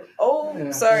helped him. Oh,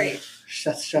 Yeah. sorry.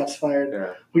 Shots fired.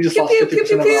 yeah. We just Pew lost pew 50% pew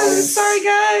pew of our pew. audience. Sorry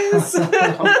guys.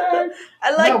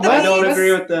 I like No, the but I don't memes.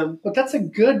 agree with them. But that's a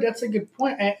good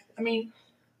point. I mean,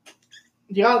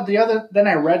 the other. Then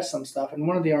I read some stuff, and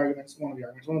one of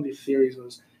the theories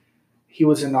was he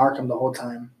was in Arkham the whole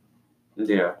time,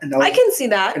 Yeah, and that was, I can see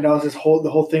that and that was the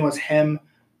whole thing was him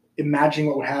imagining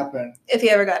what would happen if he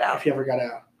ever got out. if he ever got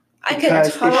out. I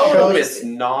because can it I hope totally shows- it's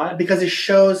not. Because it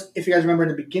shows, if you guys remember in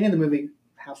the beginning of the movie,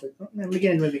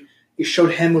 it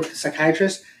showed him with the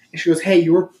psychiatrist, and she goes, "Hey,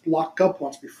 you were locked up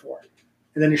once before,"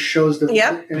 and then it shows the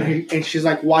Yep. and she's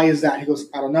like, "Why is that?" He goes,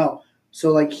 "I don't know."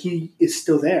 So like he is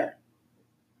still there.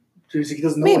 So he's like, he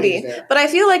doesn't know why Maybe. he's there. But I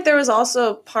feel like there was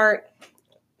also a part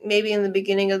maybe in the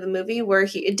beginning of the movie where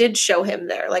it did show him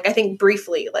there. Like I think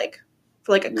briefly, like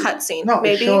for like a cutscene. No,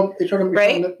 maybe. it showed him.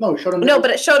 right? It showed him. No, but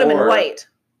it showed him in Or- white.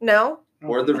 No?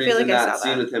 Or the I feel reason like I that saw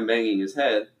scene that. with him banging his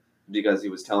head because he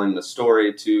was telling the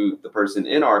story to the person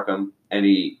in Arkham and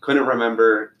he couldn't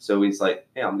remember, so he's like,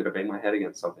 "Hey, I'm gonna bang my head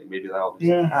against something. Maybe that'll."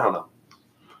 Yeah. I don't know.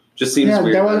 Just seems yeah,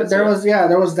 weird. there that was it's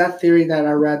there was that theory that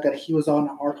I read that he was on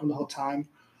Arkham the whole time,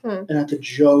 and that the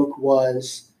joke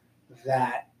was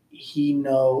that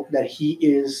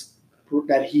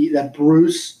that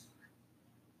Bruce,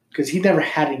 because he never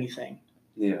had anything,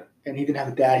 Yeah. and he didn't have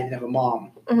a dad, he didn't have a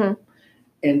mom, Mhm.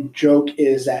 and joke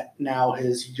is that now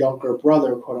his younger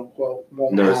brother, quote unquote,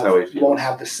 Knows how he feels. won't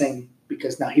have the same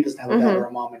because now he doesn't have a dad Mhm. or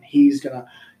a mom, and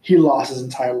he lost his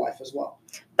entire life as well.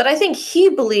 But I think he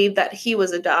believed that he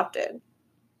was adopted.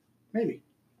 Maybe,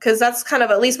 Because that's kind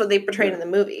of at least what they portrayed in the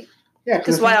movie. yeah.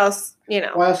 Because I why think- else, you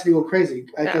know? Why else did he go crazy?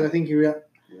 I think he.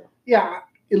 Yeah,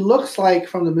 it looks like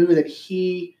from the movie that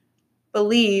he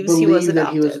Believes he was believed that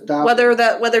adopted. he was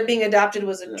adopted. Whether being adopted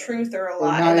was a Yeah. truth or a Well,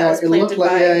 lie now, that was it looked planted like-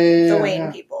 by yeah, the Wayne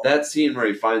yeah. people. That scene where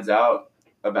he finds out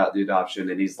about the adoption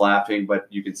and he's laughing, but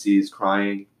you can see he's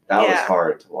crying. That was Yeah.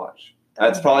 hard to watch.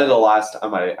 That's probably the last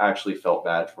time I actually felt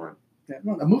bad for him. Yeah,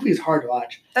 no, the movie is hard to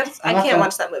watch. I I'm not can't gonna-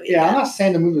 watch that movie. Yeah, I'm again. not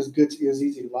saying the movie was good. It was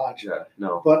easy to watch. Yeah,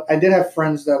 no. But I did have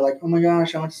friends that were like, "Oh my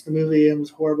gosh, I watched the movie and it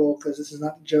was horrible because this is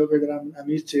not the Joker that I'm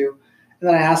used to." And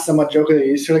then I asked them what Joker they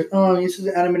used to. Like, "Oh, I'm used to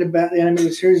the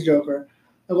animated series Joker."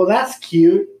 Like, well, that's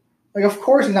cute. Like, of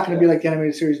course he's not going to be like the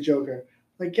animated series Joker.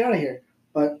 Like, get out of here.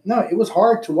 But no, it was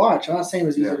hard to watch. I'm not saying it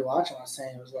was easy Yeah. to watch. I'm not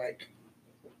saying it was like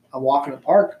a walk in the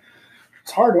park.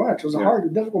 It's hard to watch. It was a Yeah.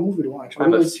 hard, difficult movie to watch. I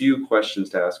have It a was- few questions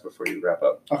to ask before you wrap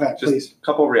up. okay, Just please. a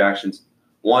couple reactions.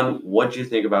 One, what did you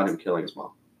think about him killing his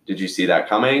mom? Did you see that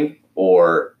coming?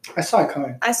 Or I saw it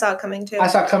coming. I saw it coming too. I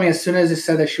saw it coming as soon as it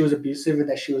said that she was abusive and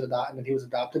that she was adopted and that he was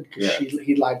adopted because Yeah.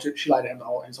 she lied to him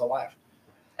his whole life.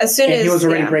 as soon And as he was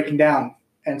already yeah. breaking down,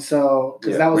 and so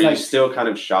because that was were like, you still kind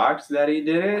of shocked that he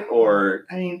did it? Or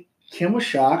I mean, Kim was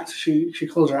shocked. She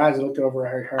closed her eyes and looked over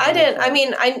her. I didn't. I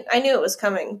mean, I knew it was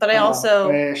coming, but I also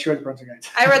yeah, she read the parental guides.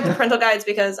 I read the parental guides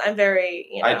because I'm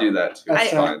very I do that too. That's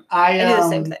It's I- fine. I I do the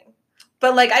same thing.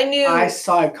 But like I knew I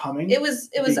saw it coming. it was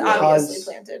because- obviously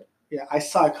planted. Yeah, I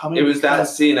saw it coming. It was that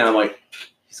because- scene, and I'm like,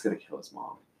 he's gonna kill his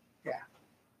mom.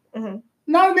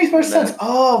 No, it makes more And then- sense.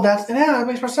 Oh, it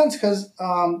makes more sense because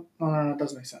no, it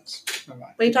doesn't make sense. Never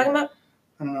mind. What are you talking about?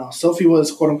 I don't know. Sophie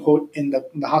was quote unquote in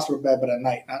the hospital bed, but at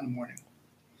night, not in the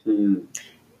morning.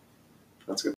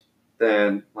 That's good.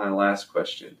 Then my last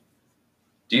question: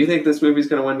 Do you think this movie's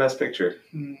going to win Best Picture?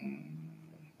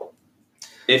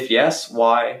 If yes,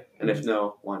 why? And if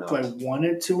no, why not? Do I want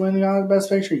it to win the Best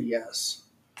Picture? Yes.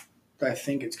 Do I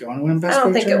think it's going to win Best Picture? I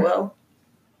don't think it will.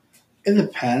 It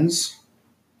depends.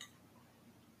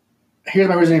 Here's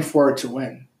my reasoning for it to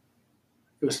win.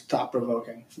 It was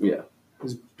thought-provoking. Yeah. It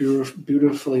was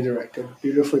beautifully directed,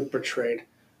 beautifully portrayed.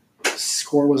 The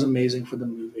score was amazing for the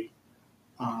movie.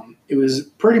 It was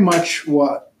pretty much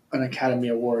what an Academy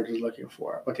Award is looking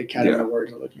for, what the Academy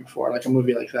Awards are looking for, like a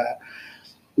movie like that.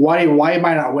 Why it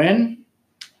might not win?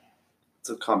 It's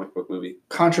a comic book movie.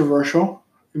 Controversial.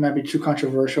 It might be too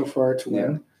controversial for it to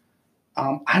win.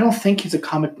 I don't think it's a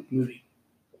comic book movie.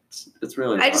 It's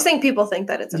really not. I just think people think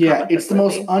that it's a comic book it's the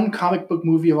movie. most un-comic book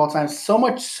movie of all time. So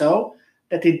much so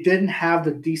that they didn't have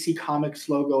the DC Comics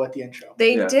logo at the intro.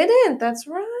 They didn't. That's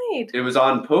right. It was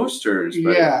on posters,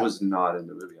 but it was not in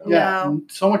the movie. No.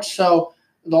 So much so,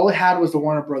 all it had was the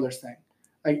Warner Brothers thing.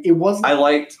 Like it wasn't. I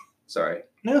liked how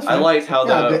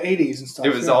the 80s and stuff.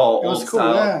 It was all old cool,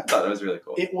 style. Yeah. I thought it was really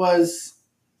cool. It was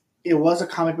a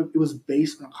comic book. It was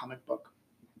based on comic book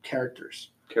characters.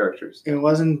 It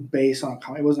wasn't based on a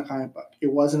comic. It wasn't a comic book.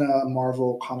 It wasn't a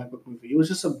Marvel comic book movie. It was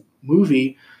just a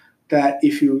movie that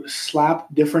if you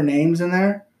slapped different names in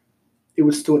there, it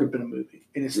would still have been a movie,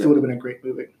 and it still would have been a great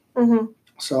movie. Mm-hmm.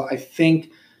 So I think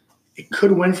it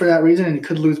could win for that reason, and it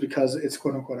could lose because it's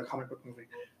quote unquote a comic book movie.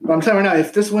 But I'm telling you right now,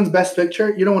 if this wins Best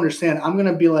Picture, you don't understand. I'm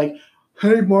gonna be like,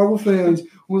 "Hey, Marvel fans,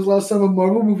 when was the last time a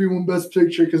Marvel movie won Best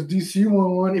Picture? Because DC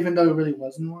won one, even though it really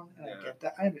wasn't one." And I get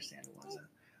that. I understand it wasn't.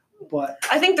 But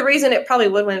I think the reason it probably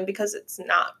would win because it's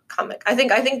not comic. I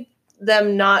think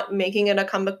them not making it a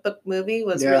comic book movie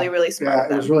was really, really smart.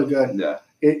 Yeah, it was really good. Yeah.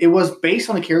 It was based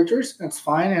on the characters. That's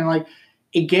fine, and like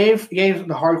it gave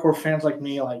the hardcore fans like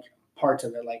me like parts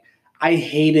of it. Like I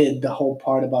hated the whole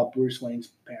part about Bruce Wayne's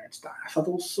parents dying. I thought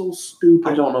that was so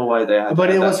stupid. I don't know why they had. But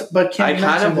it was. But I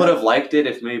kind of would have liked it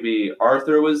if maybe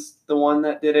Arthur was the one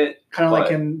that did it. Kind of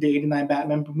like in the '89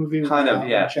 Batman movie. Kind of,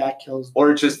 yeah. Jack kills.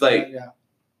 Or just like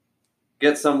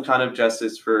get some kind of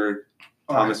justice for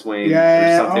Thomas Wayne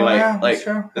or something like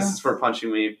this is for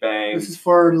punching me, bang. This is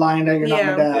for lying that you're not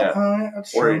my dad. Yeah.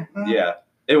 That's true.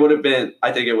 It would have been.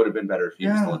 I think it would have been better if he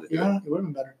was the one to do it. Yeah, it would have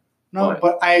been better. No,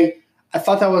 but I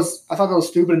thought that was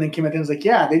stupid, and then came at the end and was like,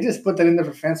 yeah, they just put that in there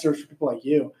for fan service for people like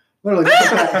you. Literally, they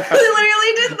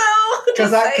literally did though.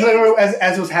 Because I remember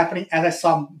as it was happening, as I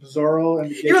saw Zorro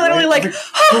and you were literally like,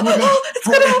 it's gonna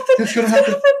happen. It's gonna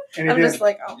happen. And I'm just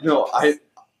like,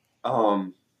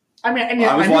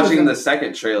 I was watching the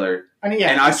second trailer, and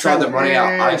I saw them running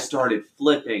out. I started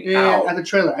flipping out at the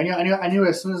trailer. I knew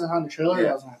as soon as I saw the trailer,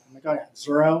 that was happening. I'm like, oh yeah,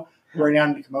 Zorro running out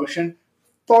into commotion.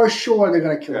 For sure, they're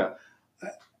gonna kill him.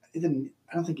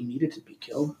 I don't think he needed to be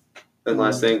killed. And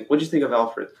last thing, what did you think of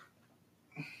Alfred?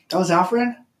 That was Alfred?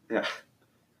 Yeah.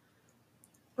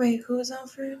 Wait, who was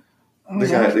Alfred? The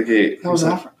guy at the gate. That was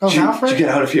Alfred? That was Alfred? Did you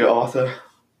get out of here, Arthur?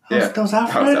 That was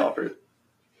Alfred? That was Alfred.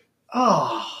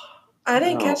 Oh. I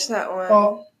didn't catch that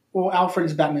one. Well, Alfred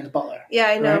is Batman's butler. Yeah,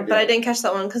 I know, right? but I didn't catch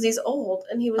that one because he's old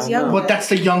and he was young. But that's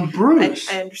the young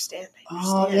Bruce. I understand.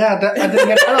 Oh, yeah. I didn't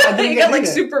get You got like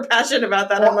super passionate about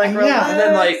that. I'm like, yeah. And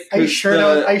then like, are you sure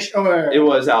it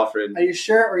was Alfred. Are you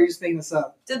sure, or are you just making this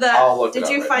up? Did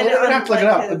you find it? I have to look it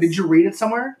up. Did you read it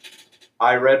somewhere?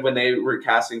 I read when they were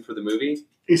casting for the movie.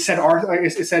 It said Arthur.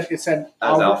 It said as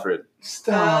Alfred.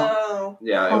 Stop. Oh.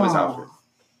 Yeah, it was Alfred.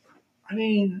 I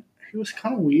mean, he was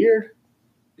kind of weird.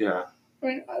 Yeah. I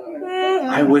mean, I don't know.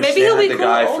 I wish maybe they he'll had be the cool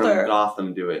guy older. from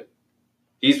Gotham do it.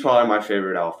 He's probably my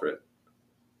favorite Alfred.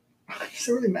 Does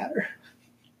it really matter?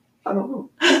 I don't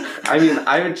know. I mean,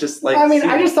 I would just like.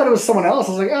 I just thought it was someone else.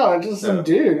 I was like, oh, it's just some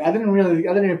dude. I didn't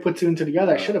even put two and two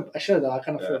together. I should have though. I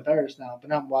kind of feel embarrassed now.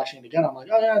 But now I'm watching it again. I'm like,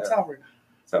 oh yeah, it's Alfred.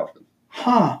 It's Alfred.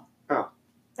 Huh.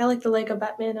 I like the Lego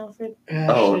Batman Alfred.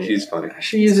 Yeah, he's funny.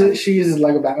 She uses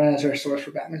Lego Batman as her source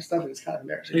for Batman stuff. It's kind of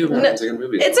embarrassing. It's a good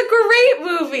movie. It's a great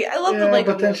movie. I love the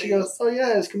Lego. But then she goes, "Oh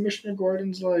yeah, is Commissioner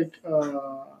Gordon's like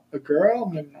a girl?"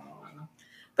 I'm like, no.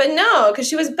 But no, because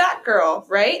she was Batgirl,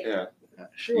 right? Yeah.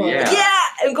 She was. Yeah.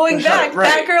 And going back,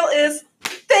 right. Batgirl is.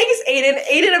 Thanks, Aiden.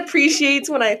 Aiden appreciates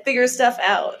when I figure stuff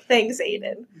out. Thanks,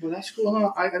 Aiden. Well, that's cool.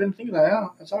 No, I didn't think of that. Yeah,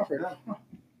 that's Alfred. Huh.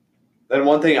 Then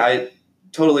one thing I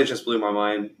totally just blew my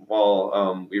mind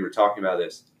while we were talking about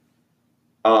this.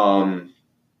 What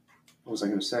was I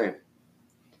going to say?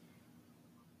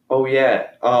 Oh,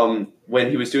 yeah. When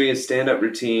he was doing his stand-up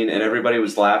routine and everybody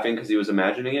was laughing because he was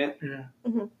imagining it. Yeah.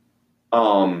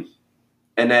 Mm-hmm.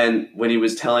 And then when he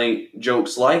was telling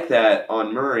jokes like that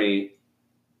on Murray,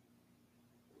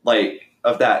 like,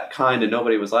 of that kind and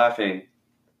nobody was laughing,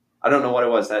 I don't know what it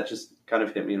was. That just kind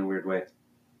of hit me in a weird way.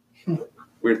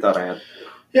 weird thought I had.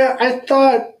 Yeah, I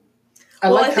thought.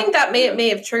 I think that may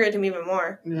have triggered him even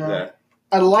more. Yeah.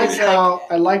 I liked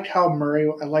how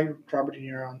Murray. I liked Robert De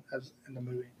Niro as in the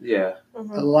movie. Yeah.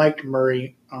 Mm-hmm. I liked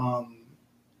Murray.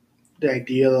 The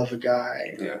idea of a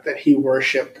guy that he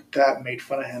worshipped that made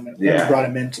fun of him and brought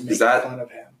him in to make fun of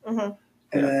him. Mm-hmm.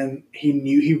 And then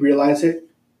he realized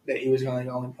that he was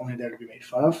only there to be made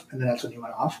fun of, and then that's when he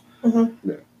went off. Mm-hmm.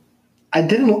 Yeah. I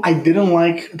didn't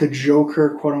like the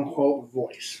Joker quote unquote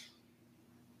voice.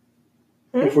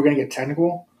 Mm-hmm. If we're gonna get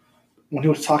technical, when he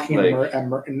was talking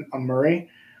on Murray,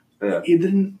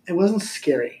 it wasn't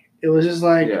scary. It was just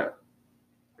like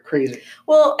crazy.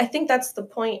 Well, I think that's the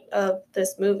point of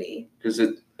this movie. Because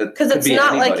it's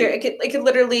not anybody. like it could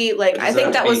literally I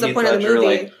think that was the point of the movie.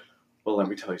 Like, well, let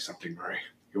me tell you something, Murray.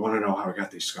 You want to know how I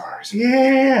got these scars?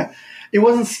 Yeah. It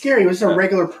wasn't scary. It was a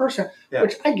regular person,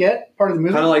 which I get, part of the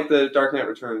movie. Kind of like the Dark Knight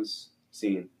Returns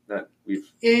scene that we've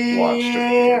watched.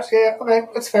 Yeah, okay,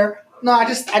 that's fair. No, I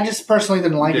just personally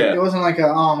didn't like it. It wasn't like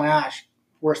oh my gosh,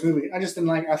 worst movie. I just didn't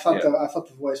like. I thought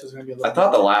the voice was going to be a little. I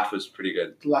thought the laugh was pretty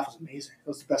good. The laugh was amazing. It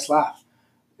was the best laugh.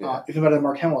 Yeah. Even better than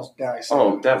Mark Hamill's.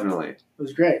 Definitely. It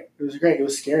was great. It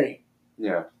was scary.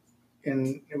 Yeah.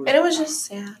 And it was just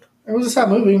sad. It was a sad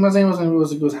movie. I'm not saying it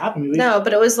was a happy movie. No,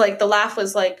 but it was like the laugh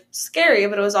was like scary,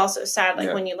 but it was also sad.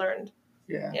 Like when you learned.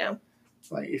 Yeah. Yeah.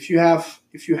 Like if you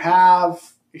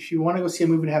want to go see a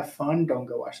movie to have fun, don't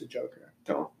go watch The Joker.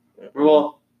 Don't.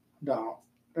 Well. No.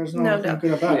 There's nothing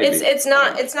good about it. It's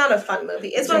not a fun movie.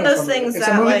 It's one of those things it's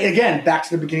that a movie, like again, back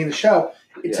to the beginning of the show.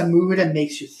 It's a movie that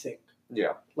makes you think.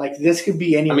 Yeah. Like this could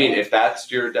be anyone. I mean, if that's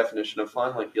your definition of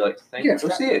fun, like you like to think, go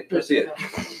see it. Go see it.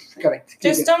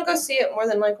 Just don't go see it more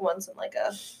than like once in like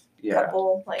a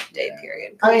couple day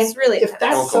period. I mean, it's really if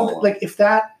that's something like that's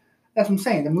what I'm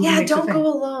saying. The movie makes don't you think. go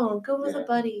alone. Go with a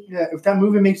buddy. Yeah, if that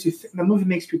movie makes you, the movie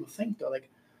makes people think though. Like,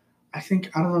 I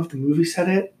don't know if the movie said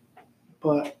it,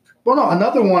 but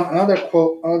another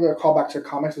callback to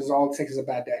comics is all it takes is a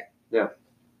bad day. Yeah.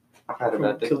 I've had a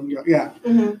bad day. Yeah.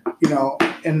 Mm-hmm.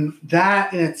 And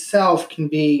that in itself can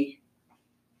be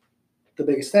the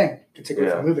biggest thing. Can take away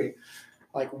from the movie.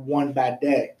 Like one bad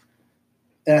day.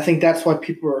 And I think that's why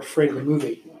people are afraid of the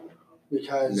movie.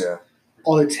 Because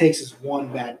all it takes is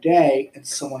one bad day and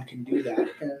someone can do that.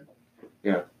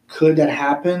 And could that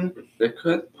happen? It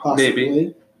could. Possibly.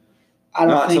 Maybe. I don't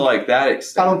Not think, to like that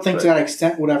extent. I don't think to that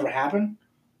extent would ever happen.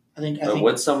 I think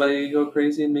would somebody go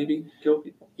crazy and maybe kill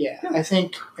people? Yeah. I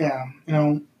think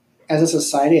as a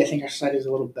society, I think our society is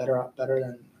a little better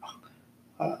than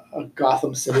a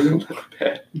Gotham City,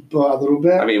 but a little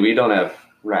bit. I mean, we don't have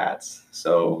rats,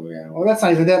 so well, that's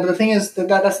not even that. But the thing is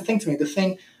that's the thing to me. The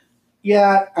thing,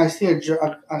 I see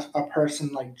a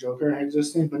person like Joker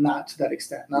existing, but not to that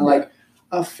extent. Not like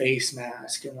a face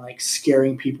mask and like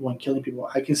scaring people and killing people.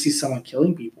 I can see someone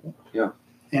killing people,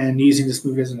 and using this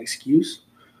movie as an excuse.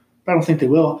 But I don't think they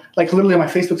will. Like literally on my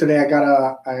Facebook today, I got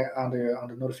on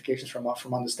the notifications from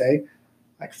On This Day,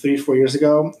 like 3-4 years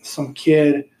ago, some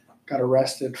kid got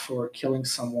arrested for killing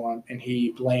someone, and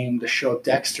he blamed the show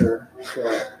Dexter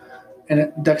for it.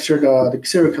 And Dexter, the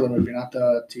serial killer movie, not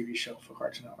the TV show for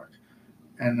Cartoon Network.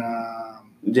 And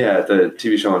the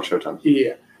TV show on Showtime.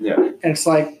 Yeah. And it's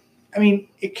like, I mean,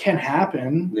 it can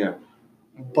happen. Yeah.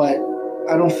 But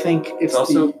I don't think it's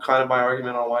also kind of my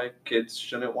argument on why kids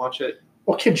shouldn't watch it.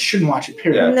 Well, kids shouldn't watch it,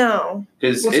 period. Yeah. No.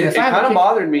 Because it kind of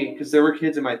bothered me because there were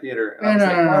kids in my theater. And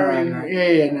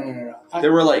No.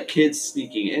 There were like kids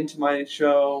sneaking into my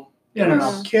show.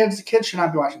 No. Kids should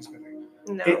not be watching this movie.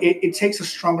 No. It takes a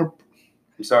stronger...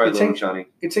 I'm sorry, little Johnny.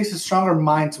 It takes a stronger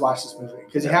mind to watch this movie.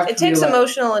 Because you have to... It takes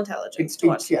emotional intelligence to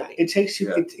watch the movie. It takes you...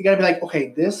 You got to be like,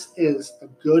 okay, this is a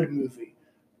good movie.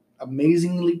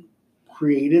 Amazingly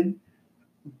created.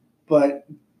 But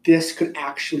this could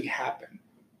actually happen.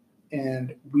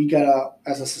 And we gotta,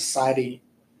 as a society,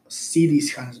 see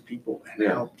these kinds of people and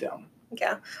help them.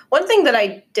 Yeah. One thing that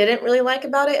I didn't really like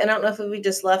about it, and I don't know if we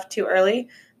just left too early,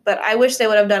 but I wish they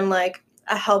would have done like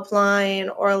a helpline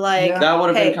or like that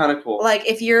would have been kind of cool. Like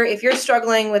if you're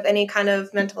struggling with any kind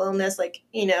of mental illness, like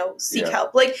seek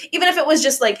help. Like even if it was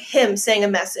just like him saying a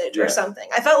message or something,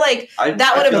 I felt like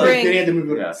that would have been the movie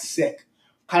would have been sick.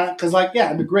 Because,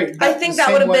 it'd be great. I think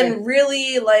that would have been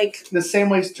really, like... The same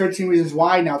way 13 Reasons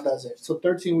Why now does it. So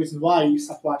 13 Reasons Why, you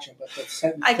stopped watching. But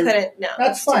I couldn't, no.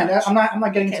 That's fine. I'm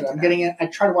not getting into that. I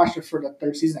tried to watch it for the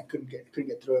third season. I couldn't get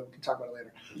through it. We can talk about it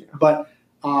later. Yeah. But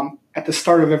at the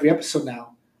start of every episode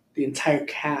now, the entire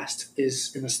cast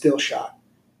is in a still shot.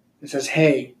 It says,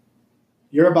 hey,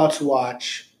 you're about to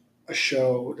watch a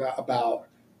show about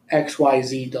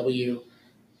XYZW.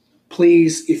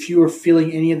 Please, if you are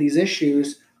feeling any of these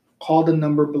issues, call the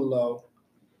number below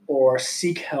or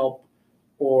seek help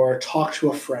or talk to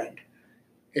a friend.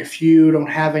 If you don't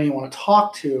have anyone to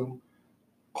talk to,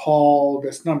 call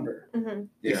this number. Mm-hmm.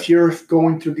 Yeah. If you're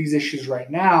going through these issues right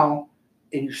now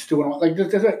and you still want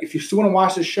to, if you still want to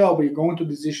watch the show, but you're going through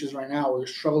these issues right now or you're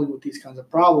struggling with these kinds of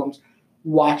problems,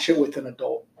 watch it with an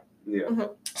adult. Yeah. Mm-hmm.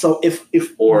 So if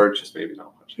Or just maybe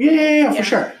not watch it. yeah, for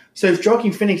sure. So if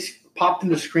Joaquin Phoenix popped in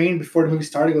the screen before the movie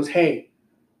started, goes, hey,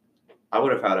 I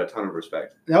would have had a ton of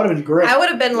respect. that would have been great. I would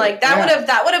have been like that. Yeah.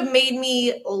 That would have made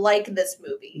me like this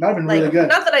movie. That would have been Like, really good.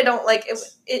 not that I don't like it.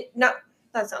 It not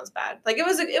that sounds bad. Like it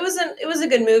was a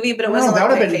good movie, but it wasn't that like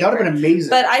would my have been amazing.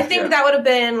 But I think that would have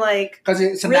been like because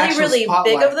it's a really, national really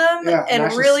spotlight. big of them, Yeah, and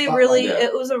national really, spotlight. really, Yeah.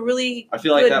 it was a really. I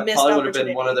feel like good that missed probably would have been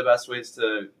opportunity. one of the best ways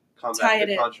to Tie combat it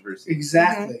the in. controversy.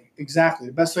 Exactly.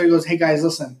 The best way goes, hey guys,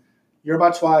 listen, you're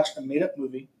about to watch a made up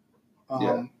movie,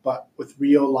 but with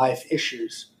real life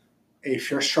issues.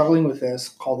 If you're struggling with this,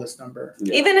 call this number.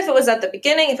 Yeah. Even if it was at the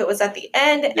beginning, if it was at the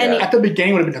end, any. At the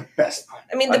beginning would have been the best time.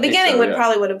 I mean, I the think beginning so, would yeah.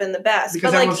 probably would have been the best,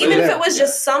 Because but like everyone's even if there. it was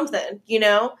just something,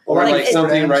 Or like like it-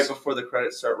 something ends. right before the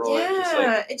credits start rolling. Just like,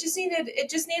 yeah, it just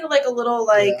needed like a little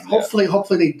like Yeah. Hopefully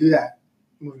they do that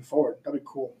moving forward. That'd be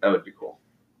cool. that would be cool.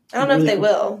 I don't know if Really they cool.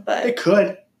 will, They but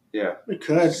could. Yeah. They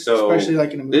could. So, especially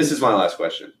like in a movie. This is my last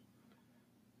question.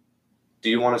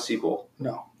 Do you want a sequel?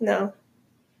 No,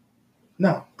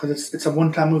 because it's a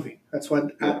one-time movie. That's why.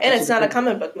 and it's not a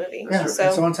comic book movie, Yeah, so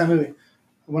it's a one-time movie.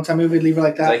 A one-time movie, leave it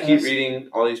like that. I and keep it's- reading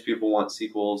all these people want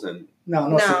sequels, and No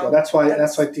No, sequel. That's why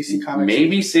DC Comics.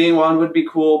 maybe seeing one would be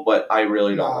cool, but I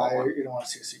really don't want one. you don't want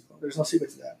to see a sequel. There's no sequel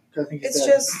to that. 'Cause I think it's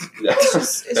dead.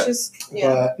 just it's just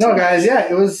yeah. But no, guys,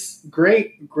 it was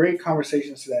great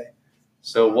conversations today.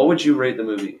 So, what would you rate the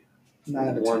movie? 9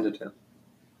 out of 1 10. to 10.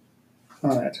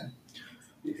 9 out of 10.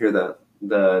 You hear that?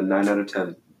 The 9 out of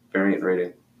 10 variant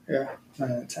rating. 9 out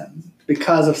of 10.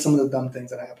 Because of some of the dumb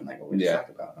things that happened, like what we just Yeah. talked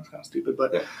about. That's kind of stupid,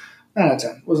 but Yeah. 9 out of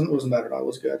 10 wasn't bad at all. It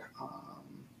was good.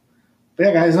 But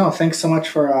yeah, guys, thanks so much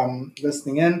for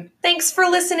listening in. Thanks for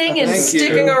listening and Thank you.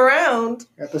 sticking around.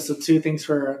 Episode 2.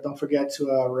 Don't forget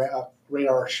to rate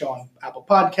our show on Apple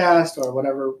Podcast or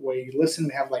whatever way you listen.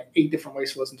 We have like 8 different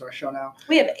ways to listen to our show now.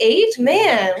 We have 8?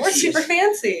 Man, we're super Jeez.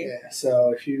 fancy. Yeah,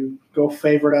 so if you go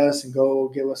favorite us and go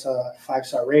give us a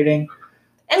 5-star rating.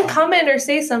 And comment or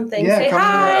say something. Say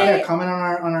comment, hi. comment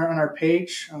on our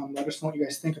page. Let us know what you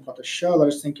guys think about the show. Let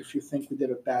us think if you think we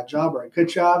did a bad job or a good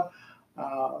job.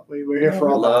 We're here for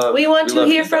all that. We want to love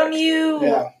hear feedback. from you.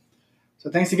 Yeah. So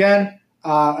thanks again.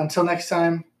 Until next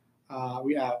time,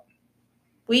 we out.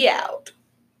 We out.